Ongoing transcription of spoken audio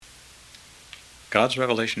God's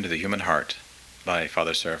Revelation to the Human Heart by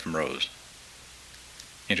Fr Seraphim Rose.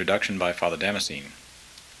 Introduction by Father Damascene.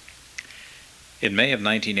 In May of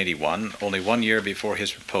 1981, only 1 year before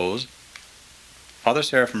his repose, Fr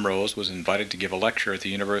Seraphim Rose was invited to give a lecture at the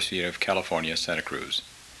University of California, Santa Cruz.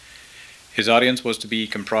 His audience was to be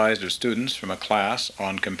comprised of students from a class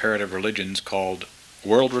on comparative religions called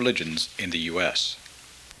World Religions in the U.S.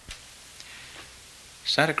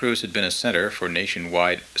 Santa Cruz had been a center for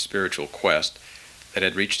nationwide spiritual quest that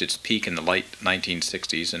had reached its peak in the late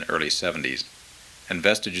 1960s and early 70s, and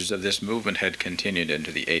vestiges of this movement had continued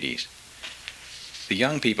into the 80s. The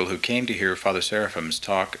young people who came to hear Fr Seraphim's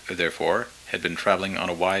talk, therefore, had been traveling on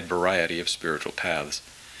a wide variety of spiritual paths.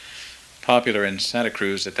 Popular in Santa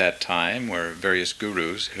Cruz at that time were various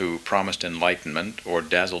gurus who promised enlightenment or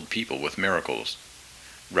dazzled people with miracles: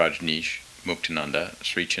 Rajneesh, Muktananda,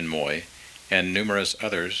 Sri Chinmoy, and numerous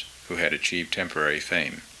others who had achieved temporary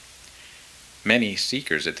fame. Many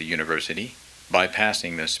seekers at the university,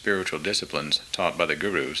 bypassing the spiritual disciplines taught by the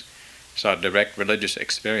gurus, sought direct religious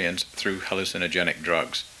experience through hallucinogenic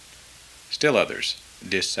drugs. Still others,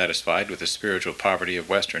 dissatisfied with the spiritual poverty of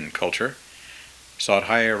Western culture, sought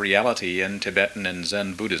higher reality in Tibetan and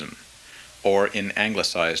Zen Buddhism, or in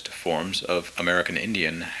anglicized forms of American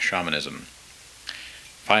Indian shamanism.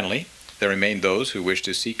 Finally, there remained those who wished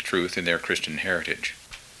to seek truth in their Christian heritage.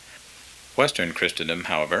 Western Christendom,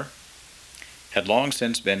 however, had long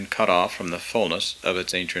since been cut off from the fullness of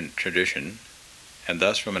its ancient tradition, and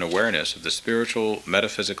thus from an awareness of the spiritual,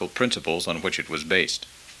 metaphysical principles on which it was based.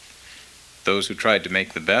 Those who tried to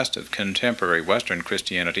make the best of contemporary Western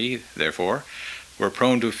Christianity, therefore, were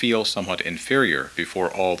prone to feel somewhat inferior before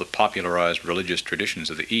all the popularized religious traditions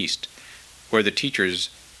of the East, where the teachers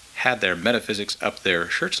had their metaphysics up their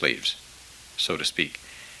shirt sleeves, so to speak.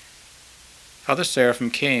 Fr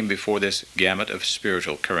Seraphim came before this gamut of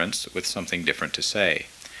spiritual currents with something different to say,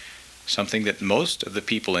 something that most of the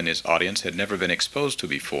people in his audience had never been exposed to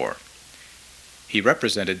before. He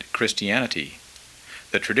represented Christianity,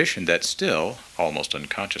 the tradition that still, almost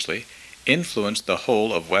unconsciously, influenced the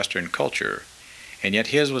whole of Western culture, and yet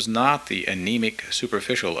his was not the anemic,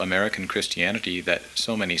 superficial American Christianity that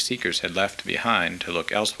so many seekers had left behind to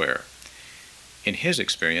look elsewhere. In his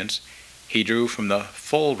experience, he drew from the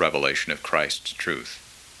full revelation of Christ's truth,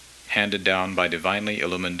 handed down by divinely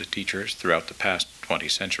illumined teachers throughout the past 20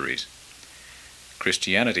 centuries.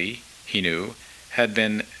 Christianity, he knew, had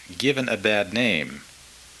been given a bad name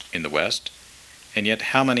in the West, and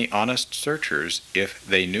yet how many honest searchers, if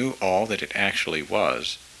they knew all that it actually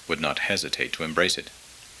was, would not hesitate to embrace it.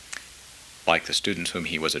 Like the students whom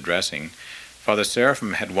he was addressing, Fr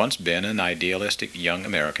Seraphim had once been an idealistic young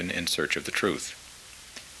American in search of the truth.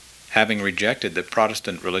 Having rejected the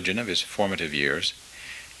Protestant religion of his formative years,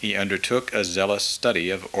 he undertook a zealous study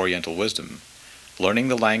of Oriental wisdom, learning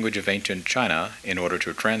the language of ancient China in order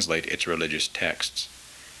to translate its religious texts.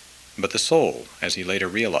 But the soul, as he later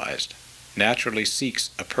realized, naturally seeks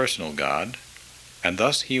a personal God, and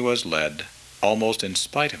thus he was led, almost in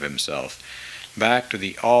spite of himself, back to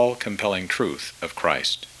the all-compelling truth of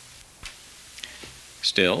Christ.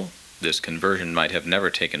 Still, this conversion might have never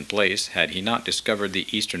taken place had he not discovered the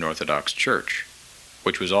Eastern Orthodox Church,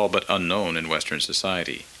 which was all but unknown in Western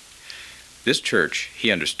society. This church, he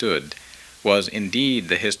understood, was indeed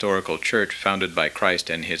the historical church founded by Christ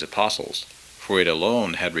and his apostles, for it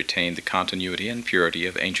alone had retained the continuity and purity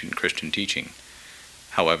of ancient Christian teaching.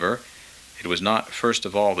 However, it was not first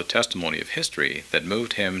of all the testimony of history that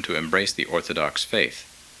moved him to embrace the Orthodox faith,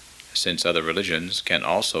 since other religions can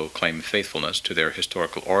also claim faithfulness to their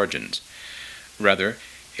historical origins. Rather,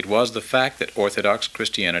 it was the fact that Orthodox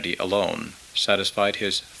Christianity alone satisfied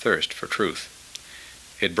his thirst for truth.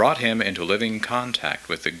 It brought him into living contact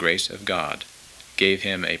with the grace of God, gave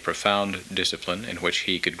him a profound discipline in which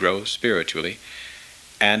he could grow spiritually,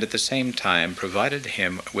 and at the same time provided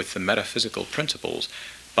him with the metaphysical principles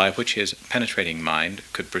by which his penetrating mind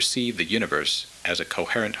could perceive the universe as a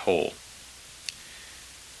coherent whole.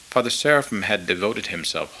 Fr Seraphim had devoted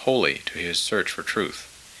himself wholly to his search for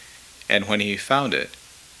truth, and when he found it,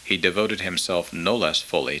 he devoted himself no less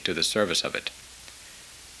fully to the service of it.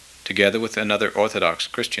 Together with another Orthodox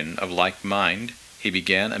Christian of like mind, he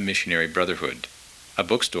began a missionary brotherhood, a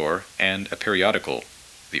bookstore, and a periodical,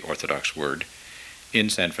 the Orthodox word, in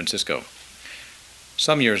San Francisco.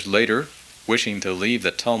 Some years later, wishing to leave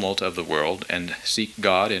the tumult of the world and seek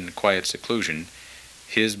God in quiet seclusion,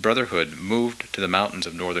 his brotherhood moved to the mountains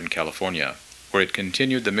of Northern California, where it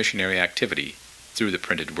continued the missionary activity through the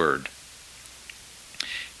printed word.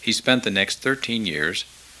 He spent the next 13 years,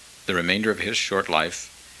 the remainder of his short life,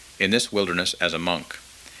 in this wilderness as a monk,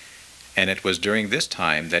 and it was during this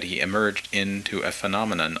time that he emerged into a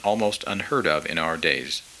phenomenon almost unheard of in our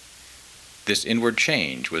days. This inward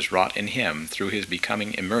change was wrought in him through his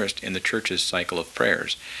becoming immersed in the Church's cycle of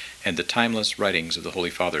prayers and the timeless writings of the Holy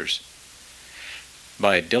Fathers.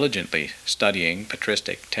 By diligently studying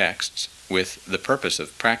patristic texts with the purpose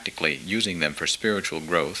of practically using them for spiritual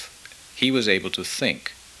growth, he was able to think,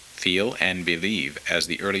 feel, and believe as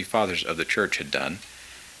the early Fathers of the Church had done,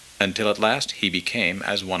 until at last he became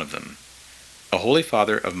as one of them, a Holy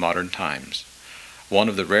Father of modern times, one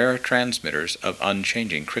of the rare transmitters of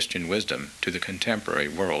unchanging Christian wisdom to the contemporary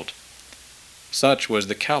world. Such was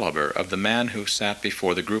the caliber of the man who sat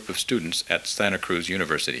before the group of students at Santa Cruz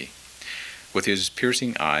University. With his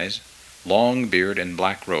piercing eyes, long beard, and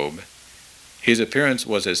black robe, his appearance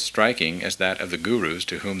was as striking as that of the gurus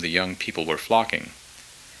to whom the young people were flocking.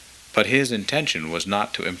 But his intention was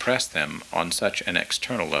not to impress them on such an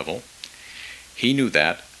external level. He knew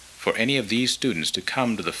that, for any of these students to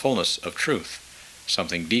come to the fullness of truth,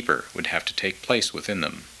 something deeper would have to take place within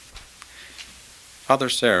them. Fr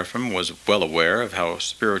Seraphim was well aware of how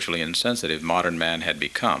spiritually insensitive modern man had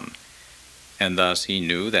become, and thus he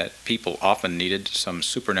knew that people often needed some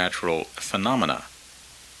supernatural phenomena,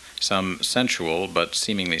 some sensual but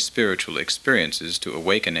seemingly spiritual experiences to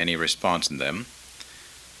awaken any response in them.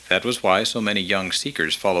 That was why so many young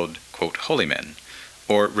seekers followed, quote, holy men,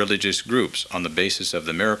 or religious groups on the basis of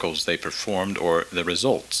the miracles they performed or the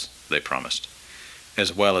results they promised,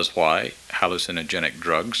 as well as why hallucinogenic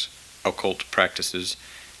drugs, occult practices,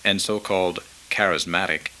 and so-called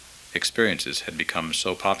charismatic experiences had become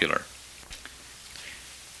so popular.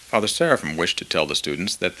 Fr Seraphim wished to tell the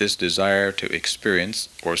students that this desire to experience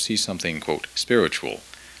or see something, quote, spiritual,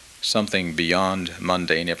 something beyond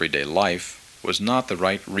mundane everyday life, was not the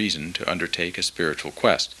right reason to undertake a spiritual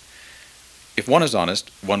quest. If one is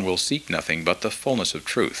honest, one will seek nothing but the fullness of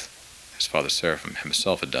truth, as Fr Seraphim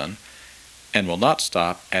himself had done, and will not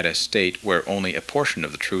stop at a state where only a portion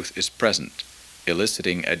of the truth is present,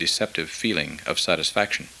 eliciting a deceptive feeling of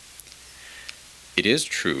satisfaction. It is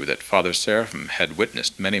true that Fr Seraphim had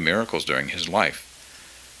witnessed many miracles during his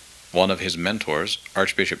life. One of his mentors,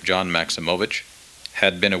 Archbishop John Maximovich,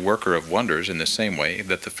 had been a worker of wonders in the same way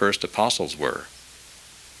that the first apostles were.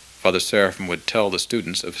 Fr Seraphim would tell the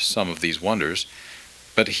students of some of these wonders,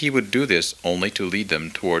 but he would do this only to lead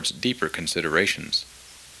them towards deeper considerations.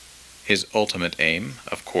 His ultimate aim,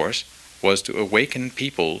 of course, was to awaken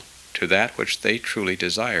people to that which they truly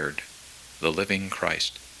desired, the living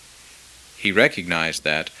Christ. He recognized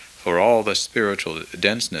that, for all the spiritual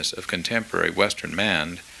denseness of contemporary Western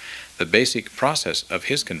man, the basic process of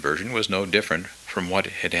his conversion was no different from what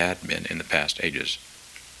it had been in the past ages.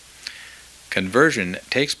 Conversion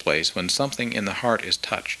takes place when something in the heart is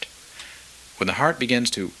touched, when the heart begins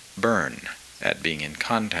to burn at being in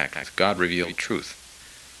contact with God-revealed truth.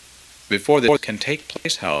 Before this can take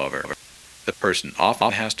place, however, the person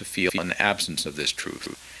often has to feel an absence of this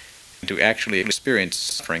truth, and to actually experience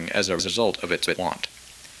suffering as a result of its want.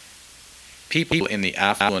 People in the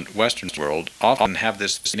affluent Western world often have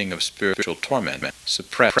this feeling of spiritual torment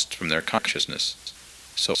suppressed from their consciousness,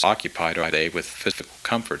 so occupied are they with physical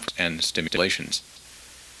comforts and stimulations.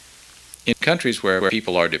 In countries where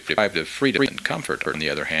people are deprived of freedom and comfort, on the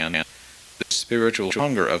other hand, the spiritual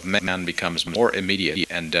hunger of man becomes more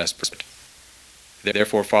immediate and desperate.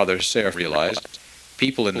 Therefore, Fr Seraphim realized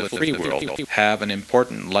people in the free world have an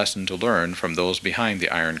important lesson to learn from those behind the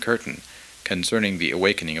Iron Curtain concerning the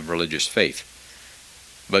awakening of religious faith.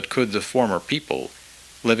 But could the former people,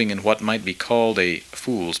 living in what might be called a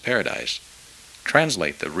fool's paradise,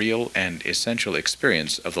 translate the real and essential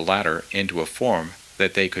experience of the latter into a form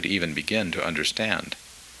that they could even begin to understand?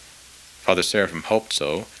 Fr Seraphim hoped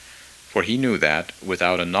so, for he knew that,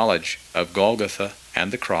 without a knowledge of Golgotha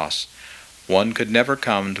and the cross, one could never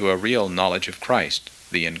come to a real knowledge of Christ,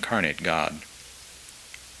 the incarnate God.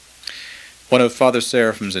 One of Fr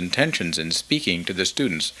Seraphim's intentions in speaking to the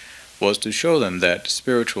students was to show them that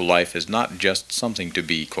spiritual life is not just something to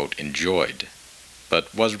be, quote, enjoyed,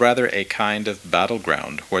 but was rather a kind of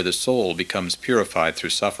battleground where the soul becomes purified through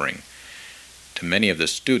suffering. To many of the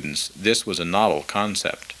students, this was a novel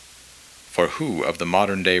concept. For who of the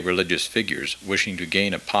modern-day religious figures wishing to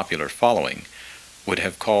gain a popular following would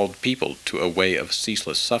have called people to a way of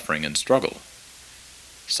ceaseless suffering and struggle?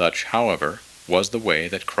 Such, however, was the way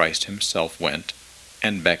that Christ himself went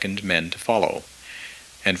and beckoned men to follow,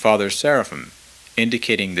 and Fr Seraphim,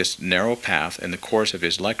 indicating this narrow path in the course of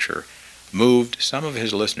his lecture, moved some of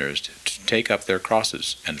his listeners to take up their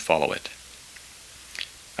crosses and follow it.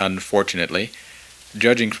 Unfortunately,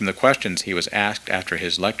 judging from the questions he was asked after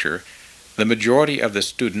his lecture, the majority of the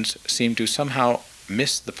students seemed to somehow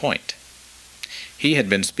miss the point. He had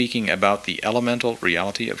been speaking about the elemental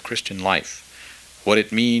reality of Christian life, what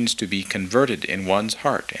it means to be converted in one's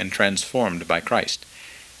heart and transformed by Christ.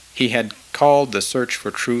 He had called the search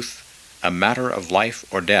for truth a matter of life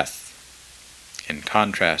or death. In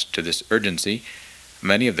contrast to this urgency,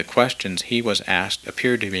 many of the questions he was asked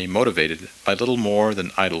appeared to be motivated by little more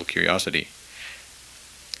than idle curiosity.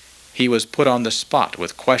 He was put on the spot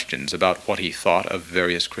with questions about what he thought of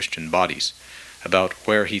various Christian bodies, about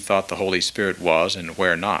where he thought the Holy Spirit was and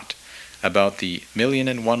where not, about the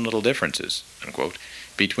 1,000,001 little differences, unquote,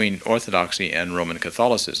 between Orthodoxy and Roman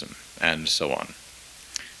Catholicism, and so on.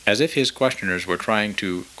 As if his questioners were trying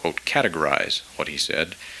to, quote, categorize what he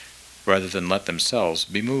said, rather than let themselves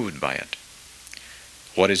be moved by it.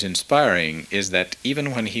 What is inspiring is that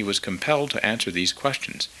even when he was compelled to answer these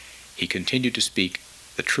questions, he continued to speak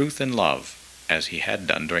the truth in love, as he had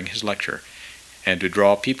done during his lecture, and to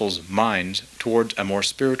draw people's minds towards a more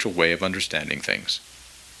spiritual way of understanding things.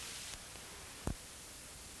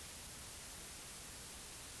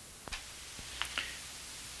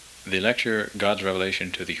 The lecture, God's Revelation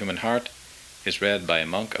to the Human Heart, is read by a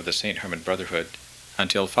monk of the St. Herman Brotherhood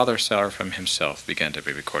until Fr Seraphim himself began to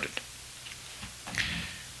be recorded.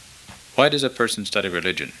 Why does a person study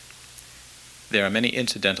religion? There are many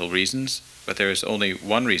incidental reasons, but there is only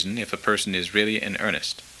one reason if a person is really in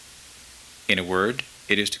earnest. In a word,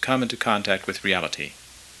 it is to come into contact with reality,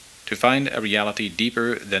 to find a reality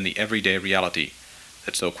deeper than the everyday reality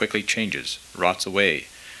that so quickly changes, rots away,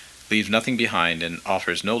 leaves nothing behind, and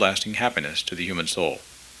offers no lasting happiness to the human soul.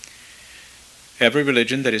 Every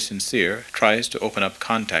religion that is sincere tries to open up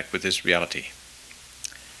contact with this reality.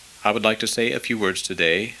 I would like to say a few words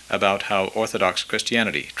today about how Orthodox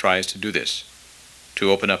Christianity tries to do this,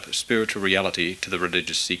 to open up spiritual reality to the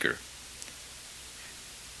religious seeker.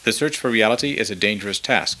 The search for reality is a dangerous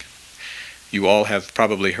task. You all have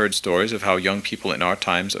probably heard stories of how young people in our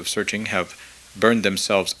times of searching have burned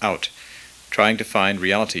themselves out, trying to find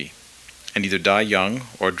reality, and either die young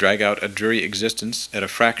or drag out a dreary existence at a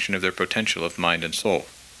fraction of their potential of mind and soul.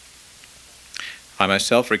 I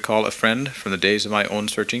myself recall a friend from the days of my own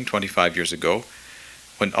searching 25 years ago,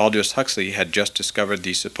 when Aldous Huxley had just discovered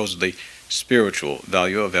the supposedly spiritual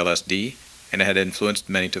value of LSD and had influenced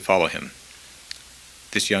many to follow him.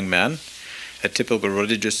 This young man, a typical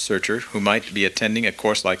religious searcher who might be attending a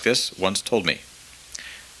course like this, once told me,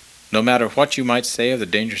 "No matter what you might say of the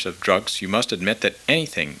dangers of drugs, you must admit that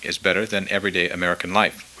anything is better than everyday American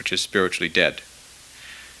life, which is spiritually dead."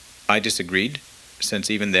 I disagreed, since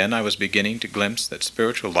even then I was beginning to glimpse that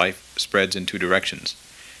spiritual life spreads in two directions.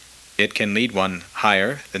 It can lead one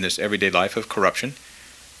higher than this everyday life of corruption,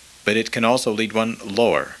 but it can also lead one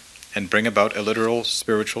lower and bring about a literal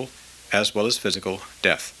spiritual as well as physical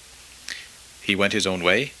death. He went his own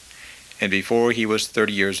way, and before he was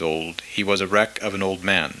 30 years old, he was a wreck of an old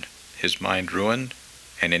man, his mind ruined,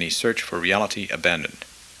 and any search for reality abandoned.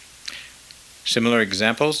 Similar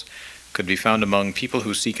examples could be found among people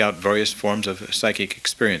who seek out various forms of psychic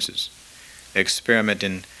experiences, experiment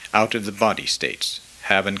in out-of-the-body states,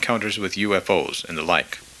 have encounters with UFOs, and the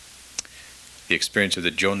like. The experience of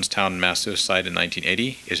the Jonestown mass suicide in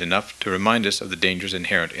 1980 is enough to remind us of the dangers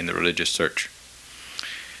inherent in the religious search.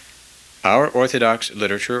 Our Orthodox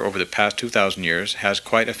literature over the past 2,000 years has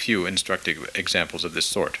quite a few instructive examples of this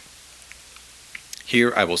sort.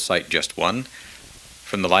 Here I will cite just one,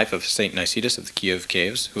 from the life of St. Nicetas of the Kiev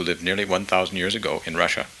Caves, who lived nearly 1,000 years ago in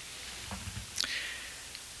Russia.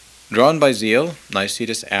 Drawn by zeal,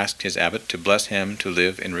 Nicetas asked his abbot to bless him to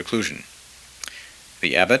live in reclusion.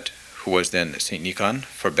 The abbot, who was then St. Nikon,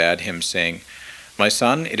 forbade him, saying, "My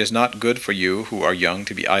son, it is not good for you who are young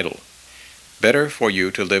to be idle. Better for you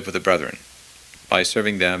to live with the brethren. By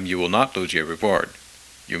serving them you will not lose your reward.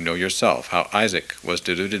 You know yourself how Isaac was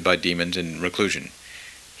deluded by demons in reclusion.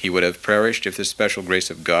 He would have perished if the special grace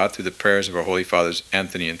of God through the prayers of our Holy Fathers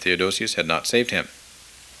Anthony and Theodosius had not saved him."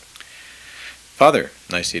 "Father,"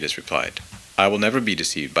 Nicetas replied, "I will never be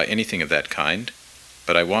deceived by anything of that kind,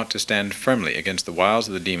 but I want to stand firmly against the wiles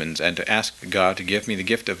of the demons and to ask God to give me the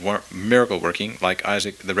gift of miracle working like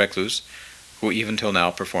Isaac the recluse, who even till now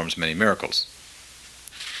performs many miracles."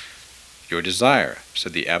 "Your desire,"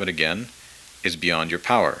 said the abbot again, "is beyond your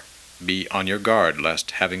power. Be on your guard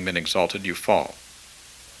lest, having been exalted, you fall.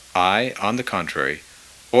 I, on the contrary,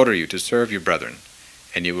 order you to serve your brethren,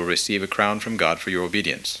 and you will receive a crown from God for your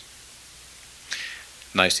obedience."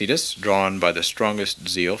 Nicetas, drawn by the strongest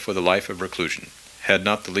zeal for the life of reclusion, had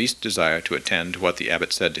not the least desire to attend to what the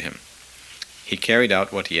abbot said to him. He carried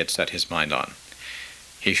out what he had set his mind on.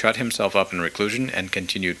 He shut himself up in reclusion and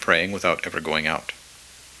continued praying without ever going out.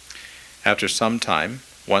 After some time,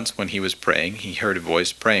 once when he was praying, he heard a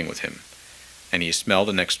voice praying with him. and he smelled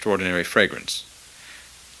an extraordinary fragrance.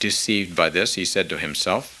 Deceived by this, he said to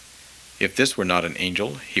himself, "If this were not an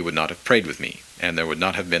angel, he would not have prayed with me, and there would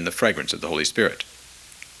not have been the fragrance of the Holy Spirit."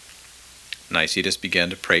 Nicetas began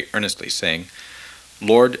to pray earnestly, saying,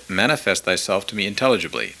 "Lord, manifest thyself to me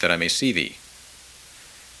intelligibly, that I may see thee."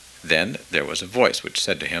 Then there was a voice which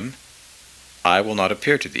said to him, "I will not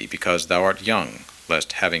appear to thee, because thou art young,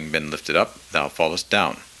 lest having been lifted up, thou fallest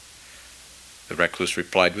down." The recluse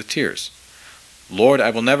replied with tears, "Lord, I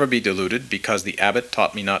will never be deluded, because the abbot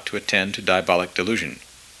taught me not to attend to diabolic delusion,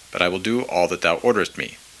 but I will do all that thou orderest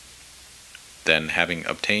me." Then, having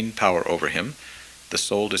obtained power over him, the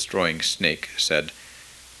soul-destroying snake said,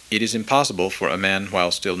 "It is impossible for a man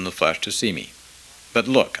while still in the flesh to see me. But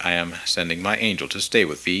look, I am sending my angel to stay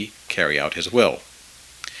with thee, carry out his will."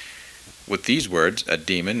 With these words, a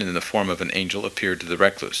demon in the form of an angel appeared to the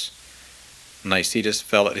recluse. Nicetas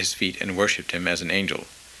fell at his feet and worshipped him as an angel.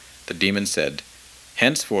 The demon said,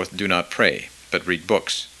 "Henceforth do not pray, but read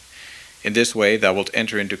books. In this way thou wilt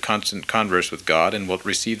enter into constant converse with God, and wilt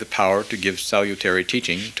receive the power to give salutary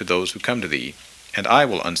teaching to those who come to thee, and I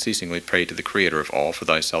will unceasingly pray to the Creator of all for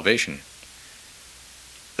thy salvation."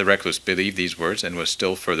 The recluse believed these words and was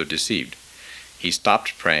still further deceived. He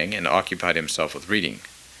stopped praying and occupied himself with reading.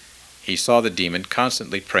 He saw the demon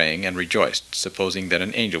constantly praying and rejoiced, supposing that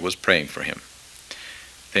an angel was praying for him.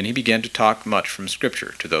 Then he began to talk much from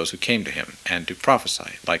Scripture to those who came to him, and to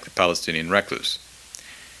prophesy, like the Palestinian recluse.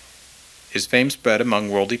 His fame spread among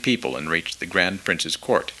worldly people and reached the Grand Prince's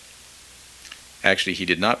court. Actually, he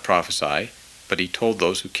did not prophesy, but he told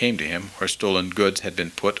those who came to him where stolen goods had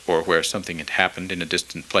been put or where something had happened in a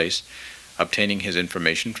distant place, obtaining his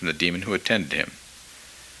information from the demon who attended him.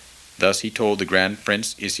 Thus he told the Grand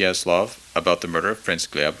Prince Isyaslov about the murder of Prince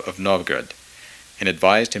Gleb of Novgorod, and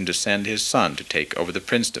advised him to send his son to take over the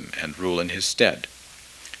princedom and rule in his stead.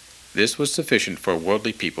 This was sufficient for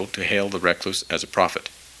worldly people to hail the recluse as a prophet.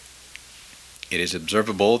 It is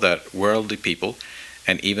observable that worldly people,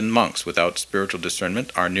 and even monks without spiritual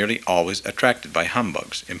discernment, are nearly always attracted by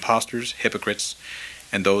humbugs, impostors, hypocrites,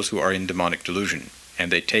 and those who are in demonic delusion,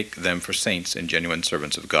 and they take them for saints and genuine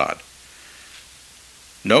servants of God.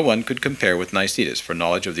 No one could compare with Nicetas for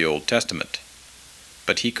knowledge of the Old Testament,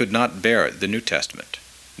 but he could not bear the New Testament,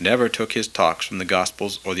 never took his talks from the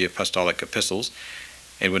Gospels or the Apostolic Epistles,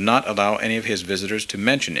 and would not allow any of his visitors to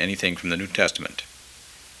mention anything from the New Testament.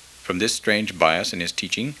 From this strange bias in his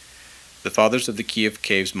teaching, the fathers of the Kiev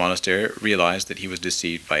Caves Monastery realized that he was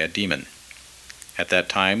deceived by a demon. At that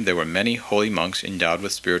time there were many holy monks endowed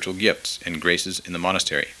with spiritual gifts and graces in the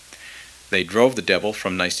monastery. They drove the devil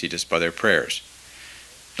from Nicetas by their prayers.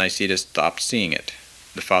 Nicetas stopped seeing it.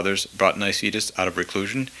 The fathers brought Nicetas out of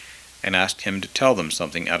reclusion and asked him to tell them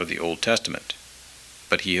something out of the Old Testament.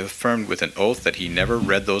 But he affirmed with an oath that he never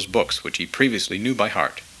read those books which he previously knew by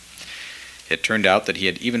heart. It turned out that he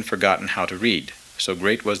had even forgotten how to read, so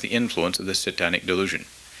great was the influence of the satanic delusion,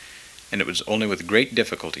 and it was only with great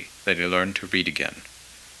difficulty that he learned to read again.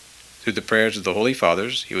 Through the prayers of the Holy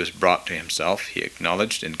Fathers he was brought to himself, he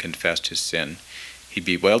acknowledged and confessed his sin, he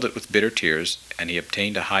bewailed it with bitter tears, and he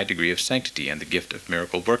obtained a high degree of sanctity and the gift of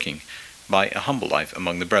miracle working by a humble life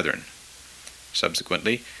among the brethren.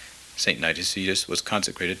 Subsequently, St. Nicetas was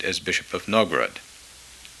consecrated as Bishop of Novgorod.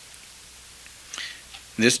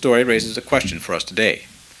 This story raises a question for us today.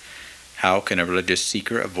 How can a religious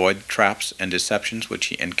seeker avoid traps and deceptions which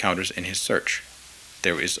he encounters in his search?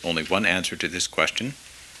 There is only one answer to this question.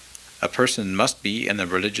 A person must be in the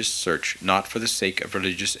religious search not for the sake of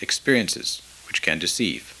religious experiences, which can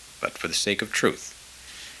deceive, but for the sake of truth.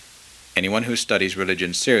 Anyone who studies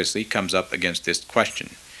religion seriously comes up against this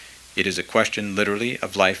question. It is a question literally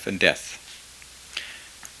of life and death.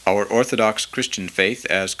 Our Orthodox Christian faith,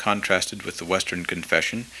 as contrasted with the Western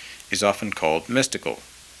confession, is often called mystical.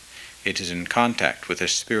 It is in contact with a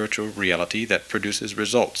spiritual reality that produces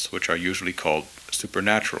results which are usually called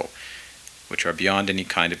supernatural, which are beyond any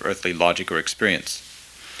kind of earthly logic or experience.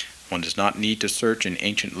 One does not need to search in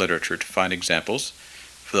ancient literature to find examples,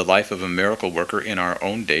 for the life of a miracle worker in our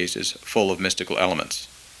own days is full of mystical elements.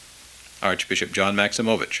 Archbishop John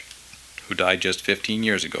Maximovich, who died just 15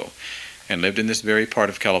 years ago, and lived in this very part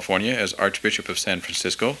of California as Archbishop of San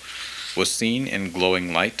Francisco, was seen in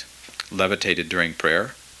glowing light, levitated during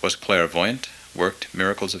prayer, was clairvoyant, worked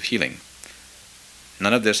miracles of healing.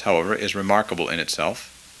 None of this, however, is remarkable in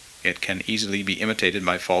itself. It can easily be imitated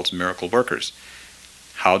by false miracle workers.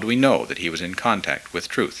 How do we know that he was in contact with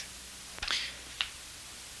truth?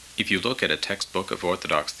 If you look at a textbook of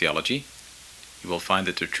Orthodox theology, you will find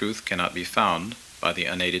that the truth cannot be found by the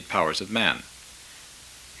unaided powers of man.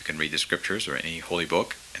 You can read the Scriptures or any holy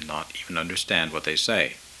book and not even understand what they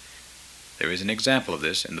say. There is an example of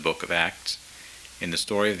this in the book of Acts, in the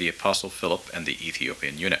story of the Apostle Philip and the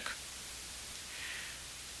Ethiopian eunuch.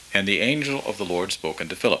 And the angel of the Lord spoke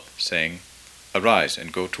unto Philip, saying, Arise,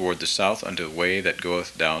 and go toward the south unto the way that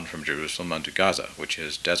goeth down from Jerusalem unto Gaza, which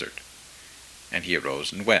is desert. And he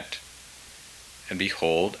arose and went. And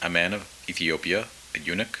behold, a man of Ethiopia, a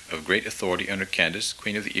eunuch of great authority under Candace,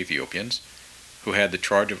 queen of the Ethiopians, who had the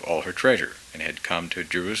charge of all her treasure, and had come to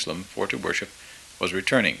Jerusalem for to worship, was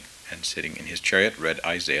returning, and sitting in his chariot read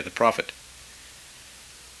Isaiah the prophet.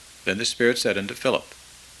 Then the Spirit said unto Philip,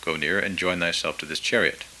 Go near and join thyself to this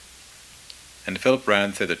chariot. And Philip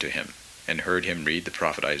ran thither to him, and heard him read the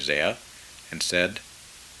prophet Isaiah, and said,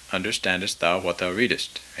 Understandest thou what thou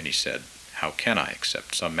readest? And he said, How can I,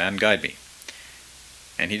 except some man guide me?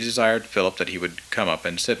 And he desired Philip that he would come up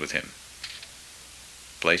and sit with him.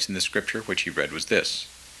 The place in the scripture which he read was this: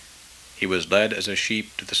 He was led as a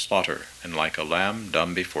sheep to the slaughter, and like a lamb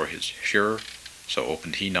dumb before his shearer, so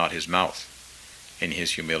opened he not his mouth. In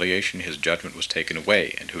his humiliation his judgment was taken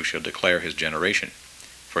away, and who shall declare his generation?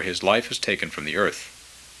 For his life is taken from the earth.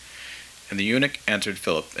 And the eunuch answered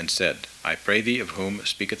Philip, and said, I pray thee, of whom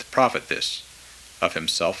speaketh the prophet this? Of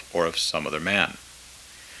himself, or of some other man?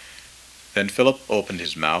 Then Philip opened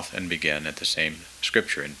his mouth, and began at the same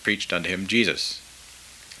scripture, and preached unto him Jesus.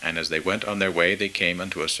 And as they went on their way, they came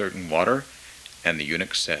unto a certain water, and the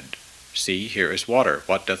eunuch said, See, here is water,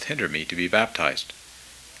 what doth hinder me to be baptized?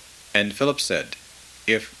 And Philip said,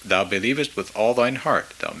 If thou believest with all thine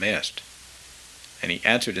heart, thou mayest. And he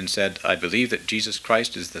answered and said, I believe that Jesus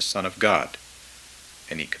Christ is the Son of God.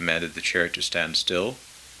 And he commanded the chariot to stand still.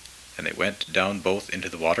 And they went down both into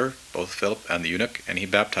the water, both Philip and the eunuch, and he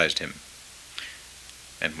baptized him.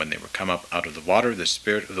 And when they were come up out of the water, the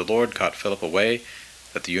Spirit of the Lord caught Philip away,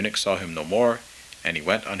 that the eunuch saw him no more, and he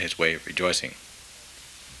went on his way rejoicing.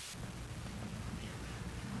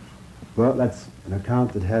 Well, that's an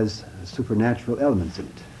account that has supernatural elements in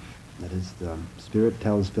it. That is, the Spirit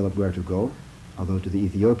tells Philip where to go, although to the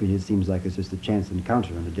Ethiopian it seems like it's just a chance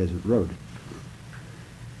encounter on the desert road.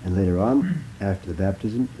 And later on, after the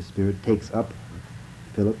baptism, the Spirit takes up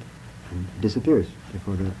Philip and disappears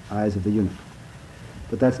before the eyes of the eunuch.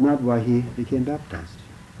 But that's not why he became baptized.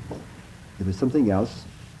 It was something else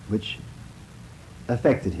which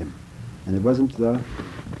affected him, and it wasn't the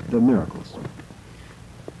miracles.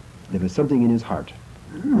 There was something in his heart.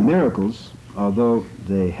 The miracles, although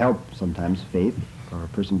they help sometimes faith, or a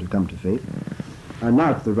person to come to faith, are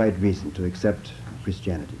not the right reason to accept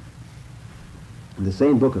Christianity. In the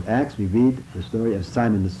same book of Acts, we read the story of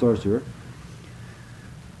Simon the sorcerer,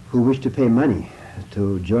 who wished to pay money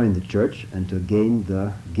to join the church and to gain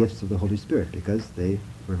the gifts of the Holy Spirit, because they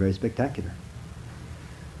were very spectacular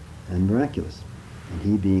and miraculous. And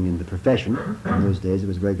he, being in the profession, in those days it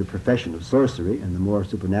was a very good profession of sorcery, and the more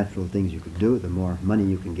supernatural things you could do, the more money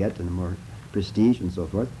you can get, and the more prestige and so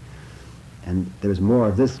forth. And there was more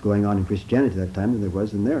of this going on in Christianity at that time than there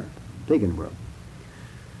was in their pagan world.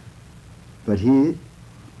 But he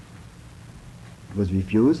was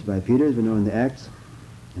refused by Peter, as we know in the Acts.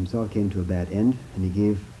 Himself came to a bad end, and he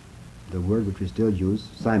gave the word which we still use,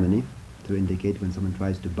 simony, to indicate when someone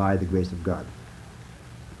tries to buy the grace of God.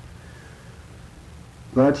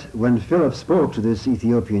 But when Philip spoke to this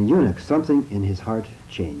Ethiopian eunuch, something in his heart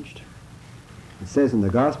changed. It says in the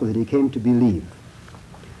Gospel that he came to believe.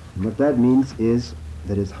 And what that means is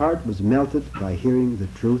that his heart was melted by hearing the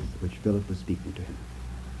truth which Philip was speaking to him.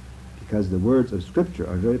 Because the words of Scripture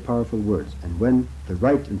are very powerful words, and when the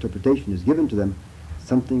right interpretation is given to them,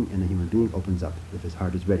 something in a human being opens up if his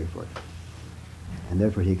heart is ready for it. And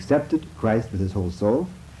therefore he accepted Christ with his whole soul.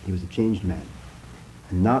 He was a changed man.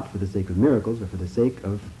 And not for the sake of miracles, but for the sake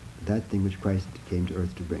of that thing which Christ came to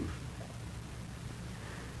earth to bring.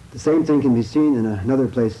 The same thing can be seen in another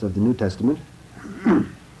place of the New Testament,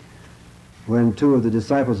 when two of the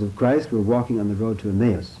disciples of Christ were walking on the road to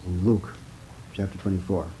Emmaus in Luke chapter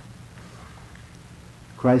 24.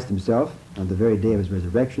 Christ himself, on the very day of his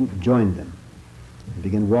resurrection, joined them and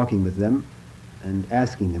began walking with them and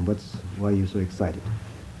asking them, why are you so excited?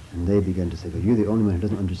 And they began to say, well, you're the only one who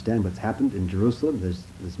doesn't understand what's happened in Jerusalem. There's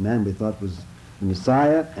this man we thought was the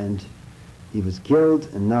Messiah, and he was killed,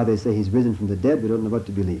 and now they say he's risen from the dead. We don't know what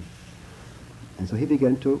to believe. And so he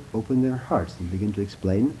began to open their hearts and begin to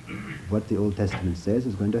explain what the Old Testament says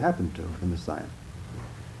is going to happen to the Messiah.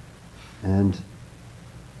 And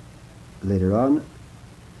later on,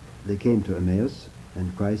 they came to Emmaus,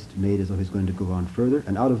 and Christ made as though he's going to go on further.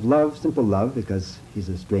 And out of love, simple love, because he's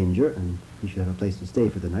a stranger and he should have a place to stay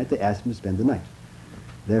for the night, they asked him to spend the night.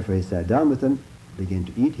 Therefore he sat down with them, began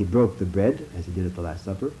to eat. He broke the bread, as he did at the Last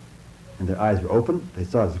Supper, and their eyes were open. They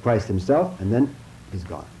saw it was Christ himself, and then he's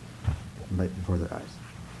gone. right before their eyes.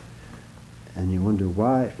 And you wonder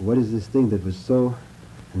why, what is this thing that was so,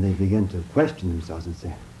 and they begin to question themselves and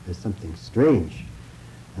say, there's something strange.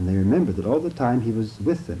 And they remember that all the time he was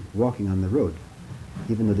with them, walking on the road,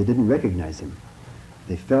 even though they didn't recognize him.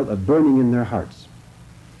 They felt a burning in their hearts.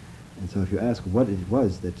 And so if you ask what it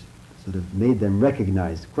was that sort of made them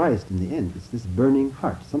recognize Christ in the end, it's this burning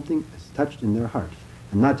heart. Something is touched in their heart.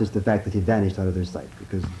 And not just the fact that he vanished out of their sight,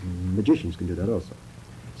 because magicians can do that also.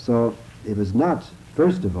 So it was not,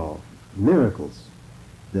 first of all, miracles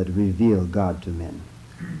that reveal God to men.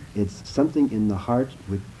 It's something in the heart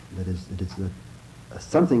that it's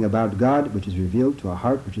something about God which is revealed to a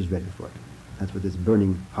heart which is ready for it. That's what this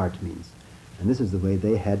burning heart means. And this is the way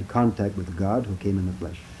they had contact with God who came in the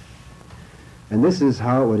flesh. And this is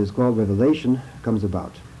how what is called revelation comes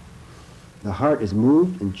about. The heart is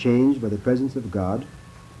moved and changed by the presence of God,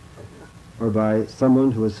 or by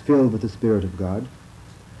someone who is filled with the Spirit of God,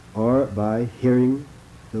 or by hearing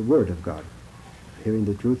the Word of God, hearing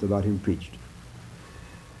the truth about him preached.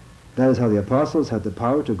 That is how the apostles had the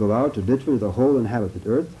power to go out to literally the whole inhabited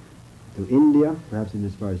earth, to India, perhaps even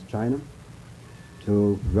as far as China,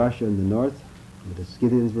 to Russia in the north, where the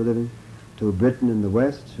Scythians were living, to Britain in the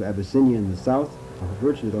west, to Abyssinia in the south, to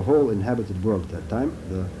virtually the whole inhabited world at that time.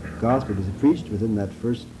 The gospel was preached within that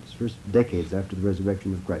first decades after the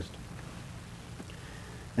resurrection of Christ.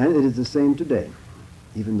 And it is the same today,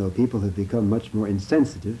 even though people have become much more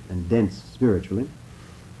insensitive and dense spiritually,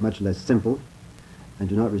 much less simple, and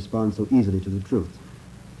do not respond so easily to the truth.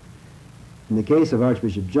 In the case of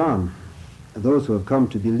Archbishop John, those who have come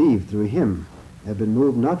to believe through him have been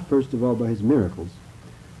moved not first of all by his miracles,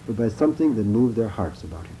 but by something that moved their hearts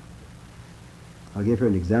about him. I'll give her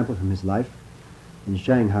an example from his life. In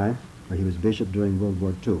Shanghai, where he was bishop during World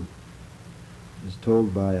War II, I was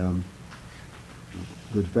told by a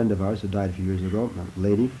good friend of ours who died a few years ago, a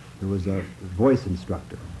lady who was a voice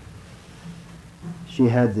instructor. She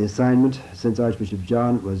had the assignment, since Archbishop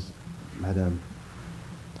John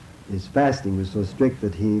his fasting was so strict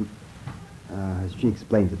that he, as she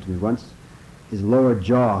explained it to me once, his lower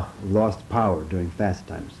jaw lost power during fast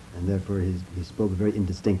times, and therefore he spoke very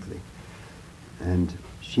indistinctly. And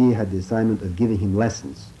she had the assignment of giving him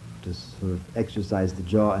lessons to sort of exercise the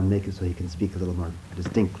jaw and make it so he can speak a little more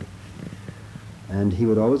distinctly. And he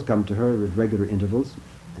would always come to her at regular intervals,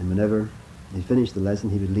 and whenever he finished the lesson,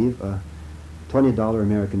 he would leave a $20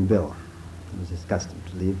 American bill. It was his custom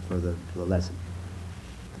to leave for the lesson.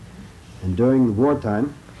 And during the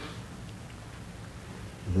wartime,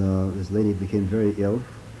 this lady became very ill.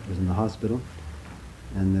 She was in the hospital,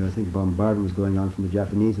 and there, I think bombardment was going on from the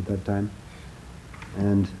Japanese at that time.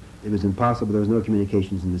 And it was impossible, there was no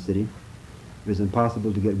communications in the city. It was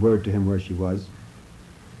impossible to get word to him where she was.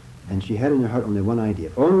 And she had in her heart only one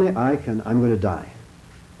idea. I'm going to die.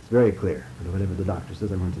 It's very clear. Whatever the doctor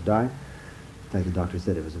says, I'm going to die. In fact, the doctor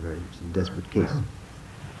said it was a desperate case.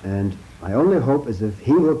 And my only hope is if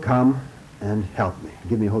he will come and help me,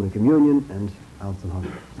 give me Holy Communion, and I'll somehow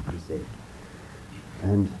be saved.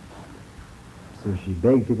 And so she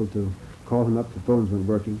begged people to call him up. The phones weren't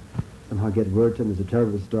working. Somehow get word to him. There's a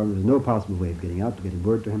terrible storm. There was no possible way of getting out, to getting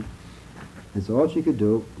word to him. And so all she could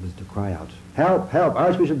do was to cry out, "Help, help,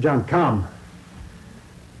 Archbishop John, come!"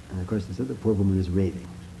 And of course, they said the poor woman is raving.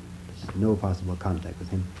 There's no possible contact with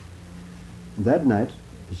him. And that night,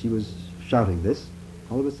 as she was shouting this,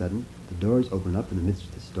 all of a sudden, the doors open up in the midst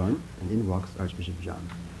of the storm, and in walks Archbishop John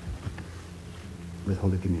with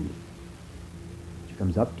Holy Communion. She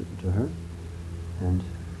comes up to her and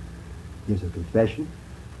gives her confession,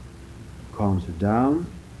 calms her down,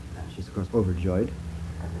 and she's of course overjoyed.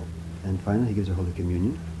 And finally he gives her Holy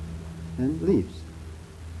Communion and leaves.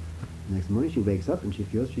 The next morning she wakes up and she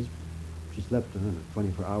feels she slept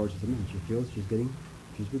 24 hours or something, and she feels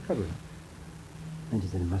she's recovering. And she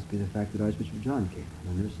said, it must be the fact that Archbishop John came.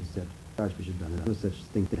 And the nurses said, Archbishop John, no such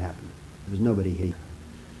thing that happened. There was nobody here.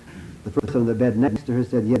 The person on the bed next to her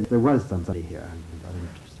said, yes, there was somebody here.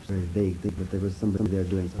 It's a very vague thing, but there was somebody there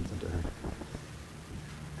doing something to her.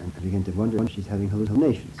 And I began to wonder when she's having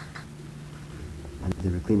hallucinations. And they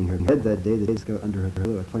were cleaning her head that day. They discovered under her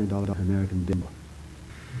pillow a $20 American bill.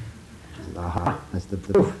 She said, aha, that's the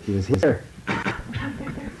proof. He was here.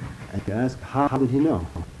 And you ask, how did he know?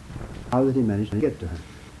 How did he manage to get to her?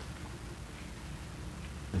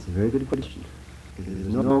 That's a very good question. Because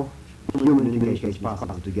there's no human communication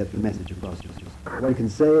possible to get the message across. One can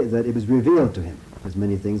say that it was revealed to him, as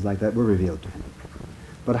many things like that were revealed to him.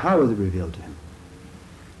 But how was it revealed to him?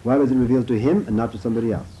 Why was it revealed to him and not to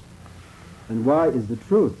somebody else? And why is the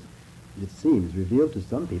truth, it seems, revealed to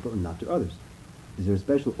some people and not to others? Is there a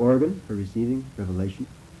special organ for receiving revelation?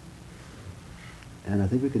 And I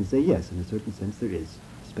think we can say yes, in a certain sense there is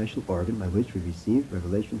a special organ by which we receive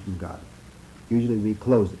revelation from God. Usually we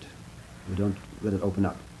close it. We don't let it open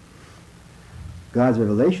up. God's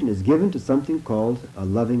revelation is given to something called a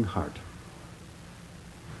loving heart.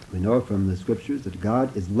 We know from the scriptures that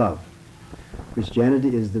God is love.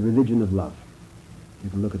 Christianity is the religion of love. You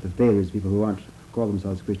can look at the failures, people who call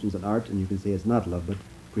themselves Christians in art, and you can say it's not love, but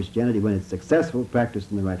Christianity, when it's successful,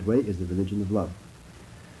 practiced in the right way, is the religion of love.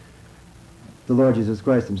 The Lord Jesus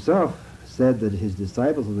Christ himself said that his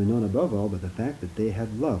disciples will be known above all by the fact that they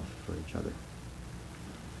had love for each other.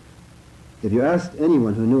 If you asked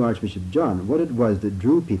anyone who knew Archbishop John what it was that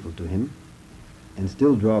drew people to him, and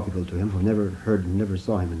still draw people to him who never heard and never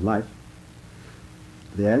saw him in life,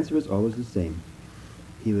 the answer is always the same.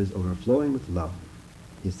 He was overflowing with love.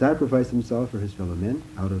 He sacrificed himself for his fellow men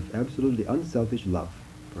out of absolutely unselfish love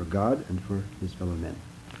for God and for his fellow men.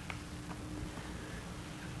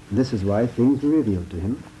 And this is why things were revealed to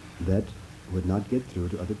him that would not get through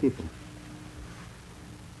to other people.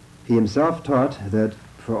 He himself taught that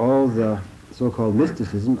for all the so-called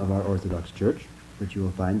mysticism of our Orthodox Church, which you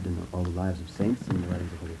will find in all the lives of saints and the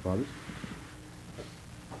writings of Holy Fathers,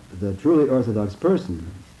 the truly Orthodox person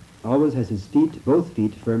always has his feet, both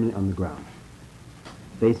feet, firmly on the ground,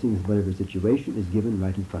 facing whatever situation is given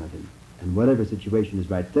right in front of him. And whatever situation is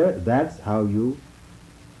right there, that's how you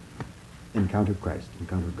encounter Christ,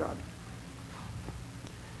 encounter God.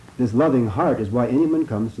 This loving heart is why anyone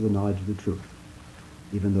comes to the knowledge of the truth,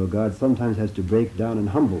 even though God sometimes has to break down and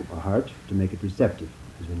humble a heart to make it receptive,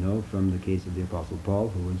 as we know from the case of the Apostle Paul,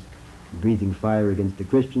 who was breathing fire against the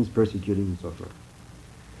Christians, persecuting and so forth.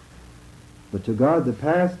 But to God, the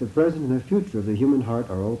past, the present, and the future of the human heart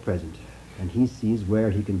are all present, and he sees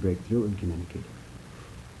where he can break through and communicate.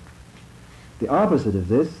 The opposite of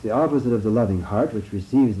this, the opposite of the loving heart, which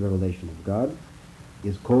receives the revelation of God,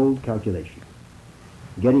 is cold calculation,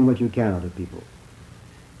 getting what you can out of people.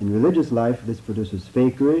 In religious life, this produces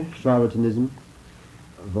fakery, charlatanism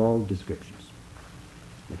of all descriptions.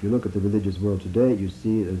 If you look at the religious world today, you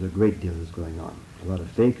see there's a great deal that's going on. A lot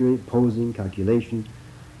of fakery, posing, calculation,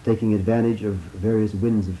 taking advantage of various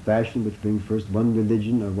winds of fashion, which bring first one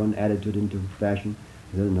religion or one attitude into fashion,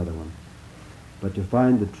 and then another one. But to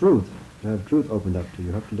find the truth, to have truth opened up to you,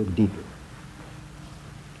 you have to look deeper.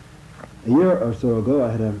 A year or so ago,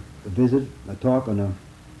 I had a talk on a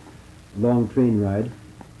long train ride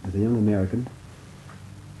with a young American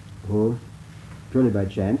who, purely by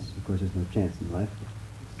chance, of course there's no chance in life,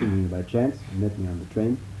 but seemingly by chance, met me on the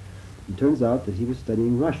train. It turns out that he was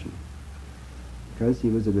studying Russian, because he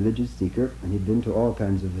was a religious seeker, and he'd been to all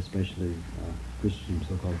kinds of, especially Christian,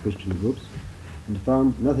 so-called Christian groups, and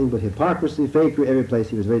found nothing but hypocrisy, fakery, every place.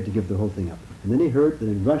 He was ready to give the whole thing up. And then he heard that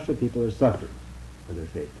in Russia people are suffering for their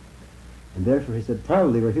faith. And therefore he said,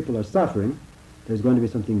 probably where people are suffering, there's going to be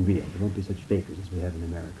something real. There won't be such fakers as we have in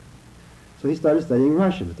America. So he started studying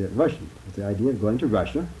Russian with the idea of going to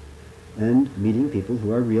Russia and meeting people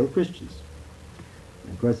who are real Christians.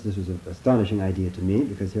 And of course, this was an astonishing idea to me,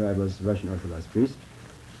 because here I was a Russian Orthodox priest,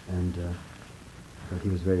 and he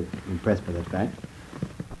was very impressed by that fact.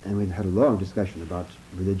 And we had a long discussion about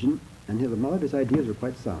religion, and a lot of his ideas were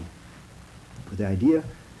quite sound. But the idea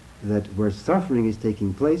that where suffering is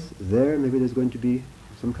taking place, there maybe there's going to be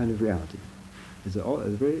some kind of reality. It's a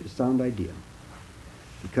very sound idea.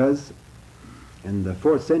 Because in the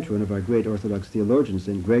 4th century, one of our great Orthodox theologians,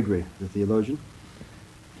 St. Gregory, the theologian,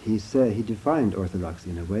 he defined orthodoxy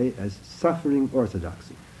in a way as suffering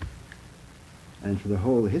orthodoxy. And for the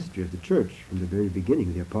whole history of the church, from the very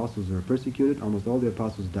beginning, the apostles were persecuted. Almost all the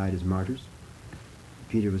apostles died as martyrs.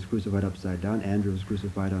 Peter was crucified upside down. Andrew was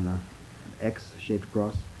crucified on an X-shaped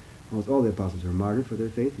cross. Almost all the apostles were martyred for their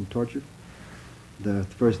faith and tortured. The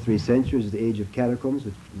first 3 centuries is the age of catacombs,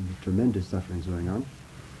 with tremendous sufferings going on.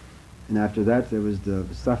 And after that, there was the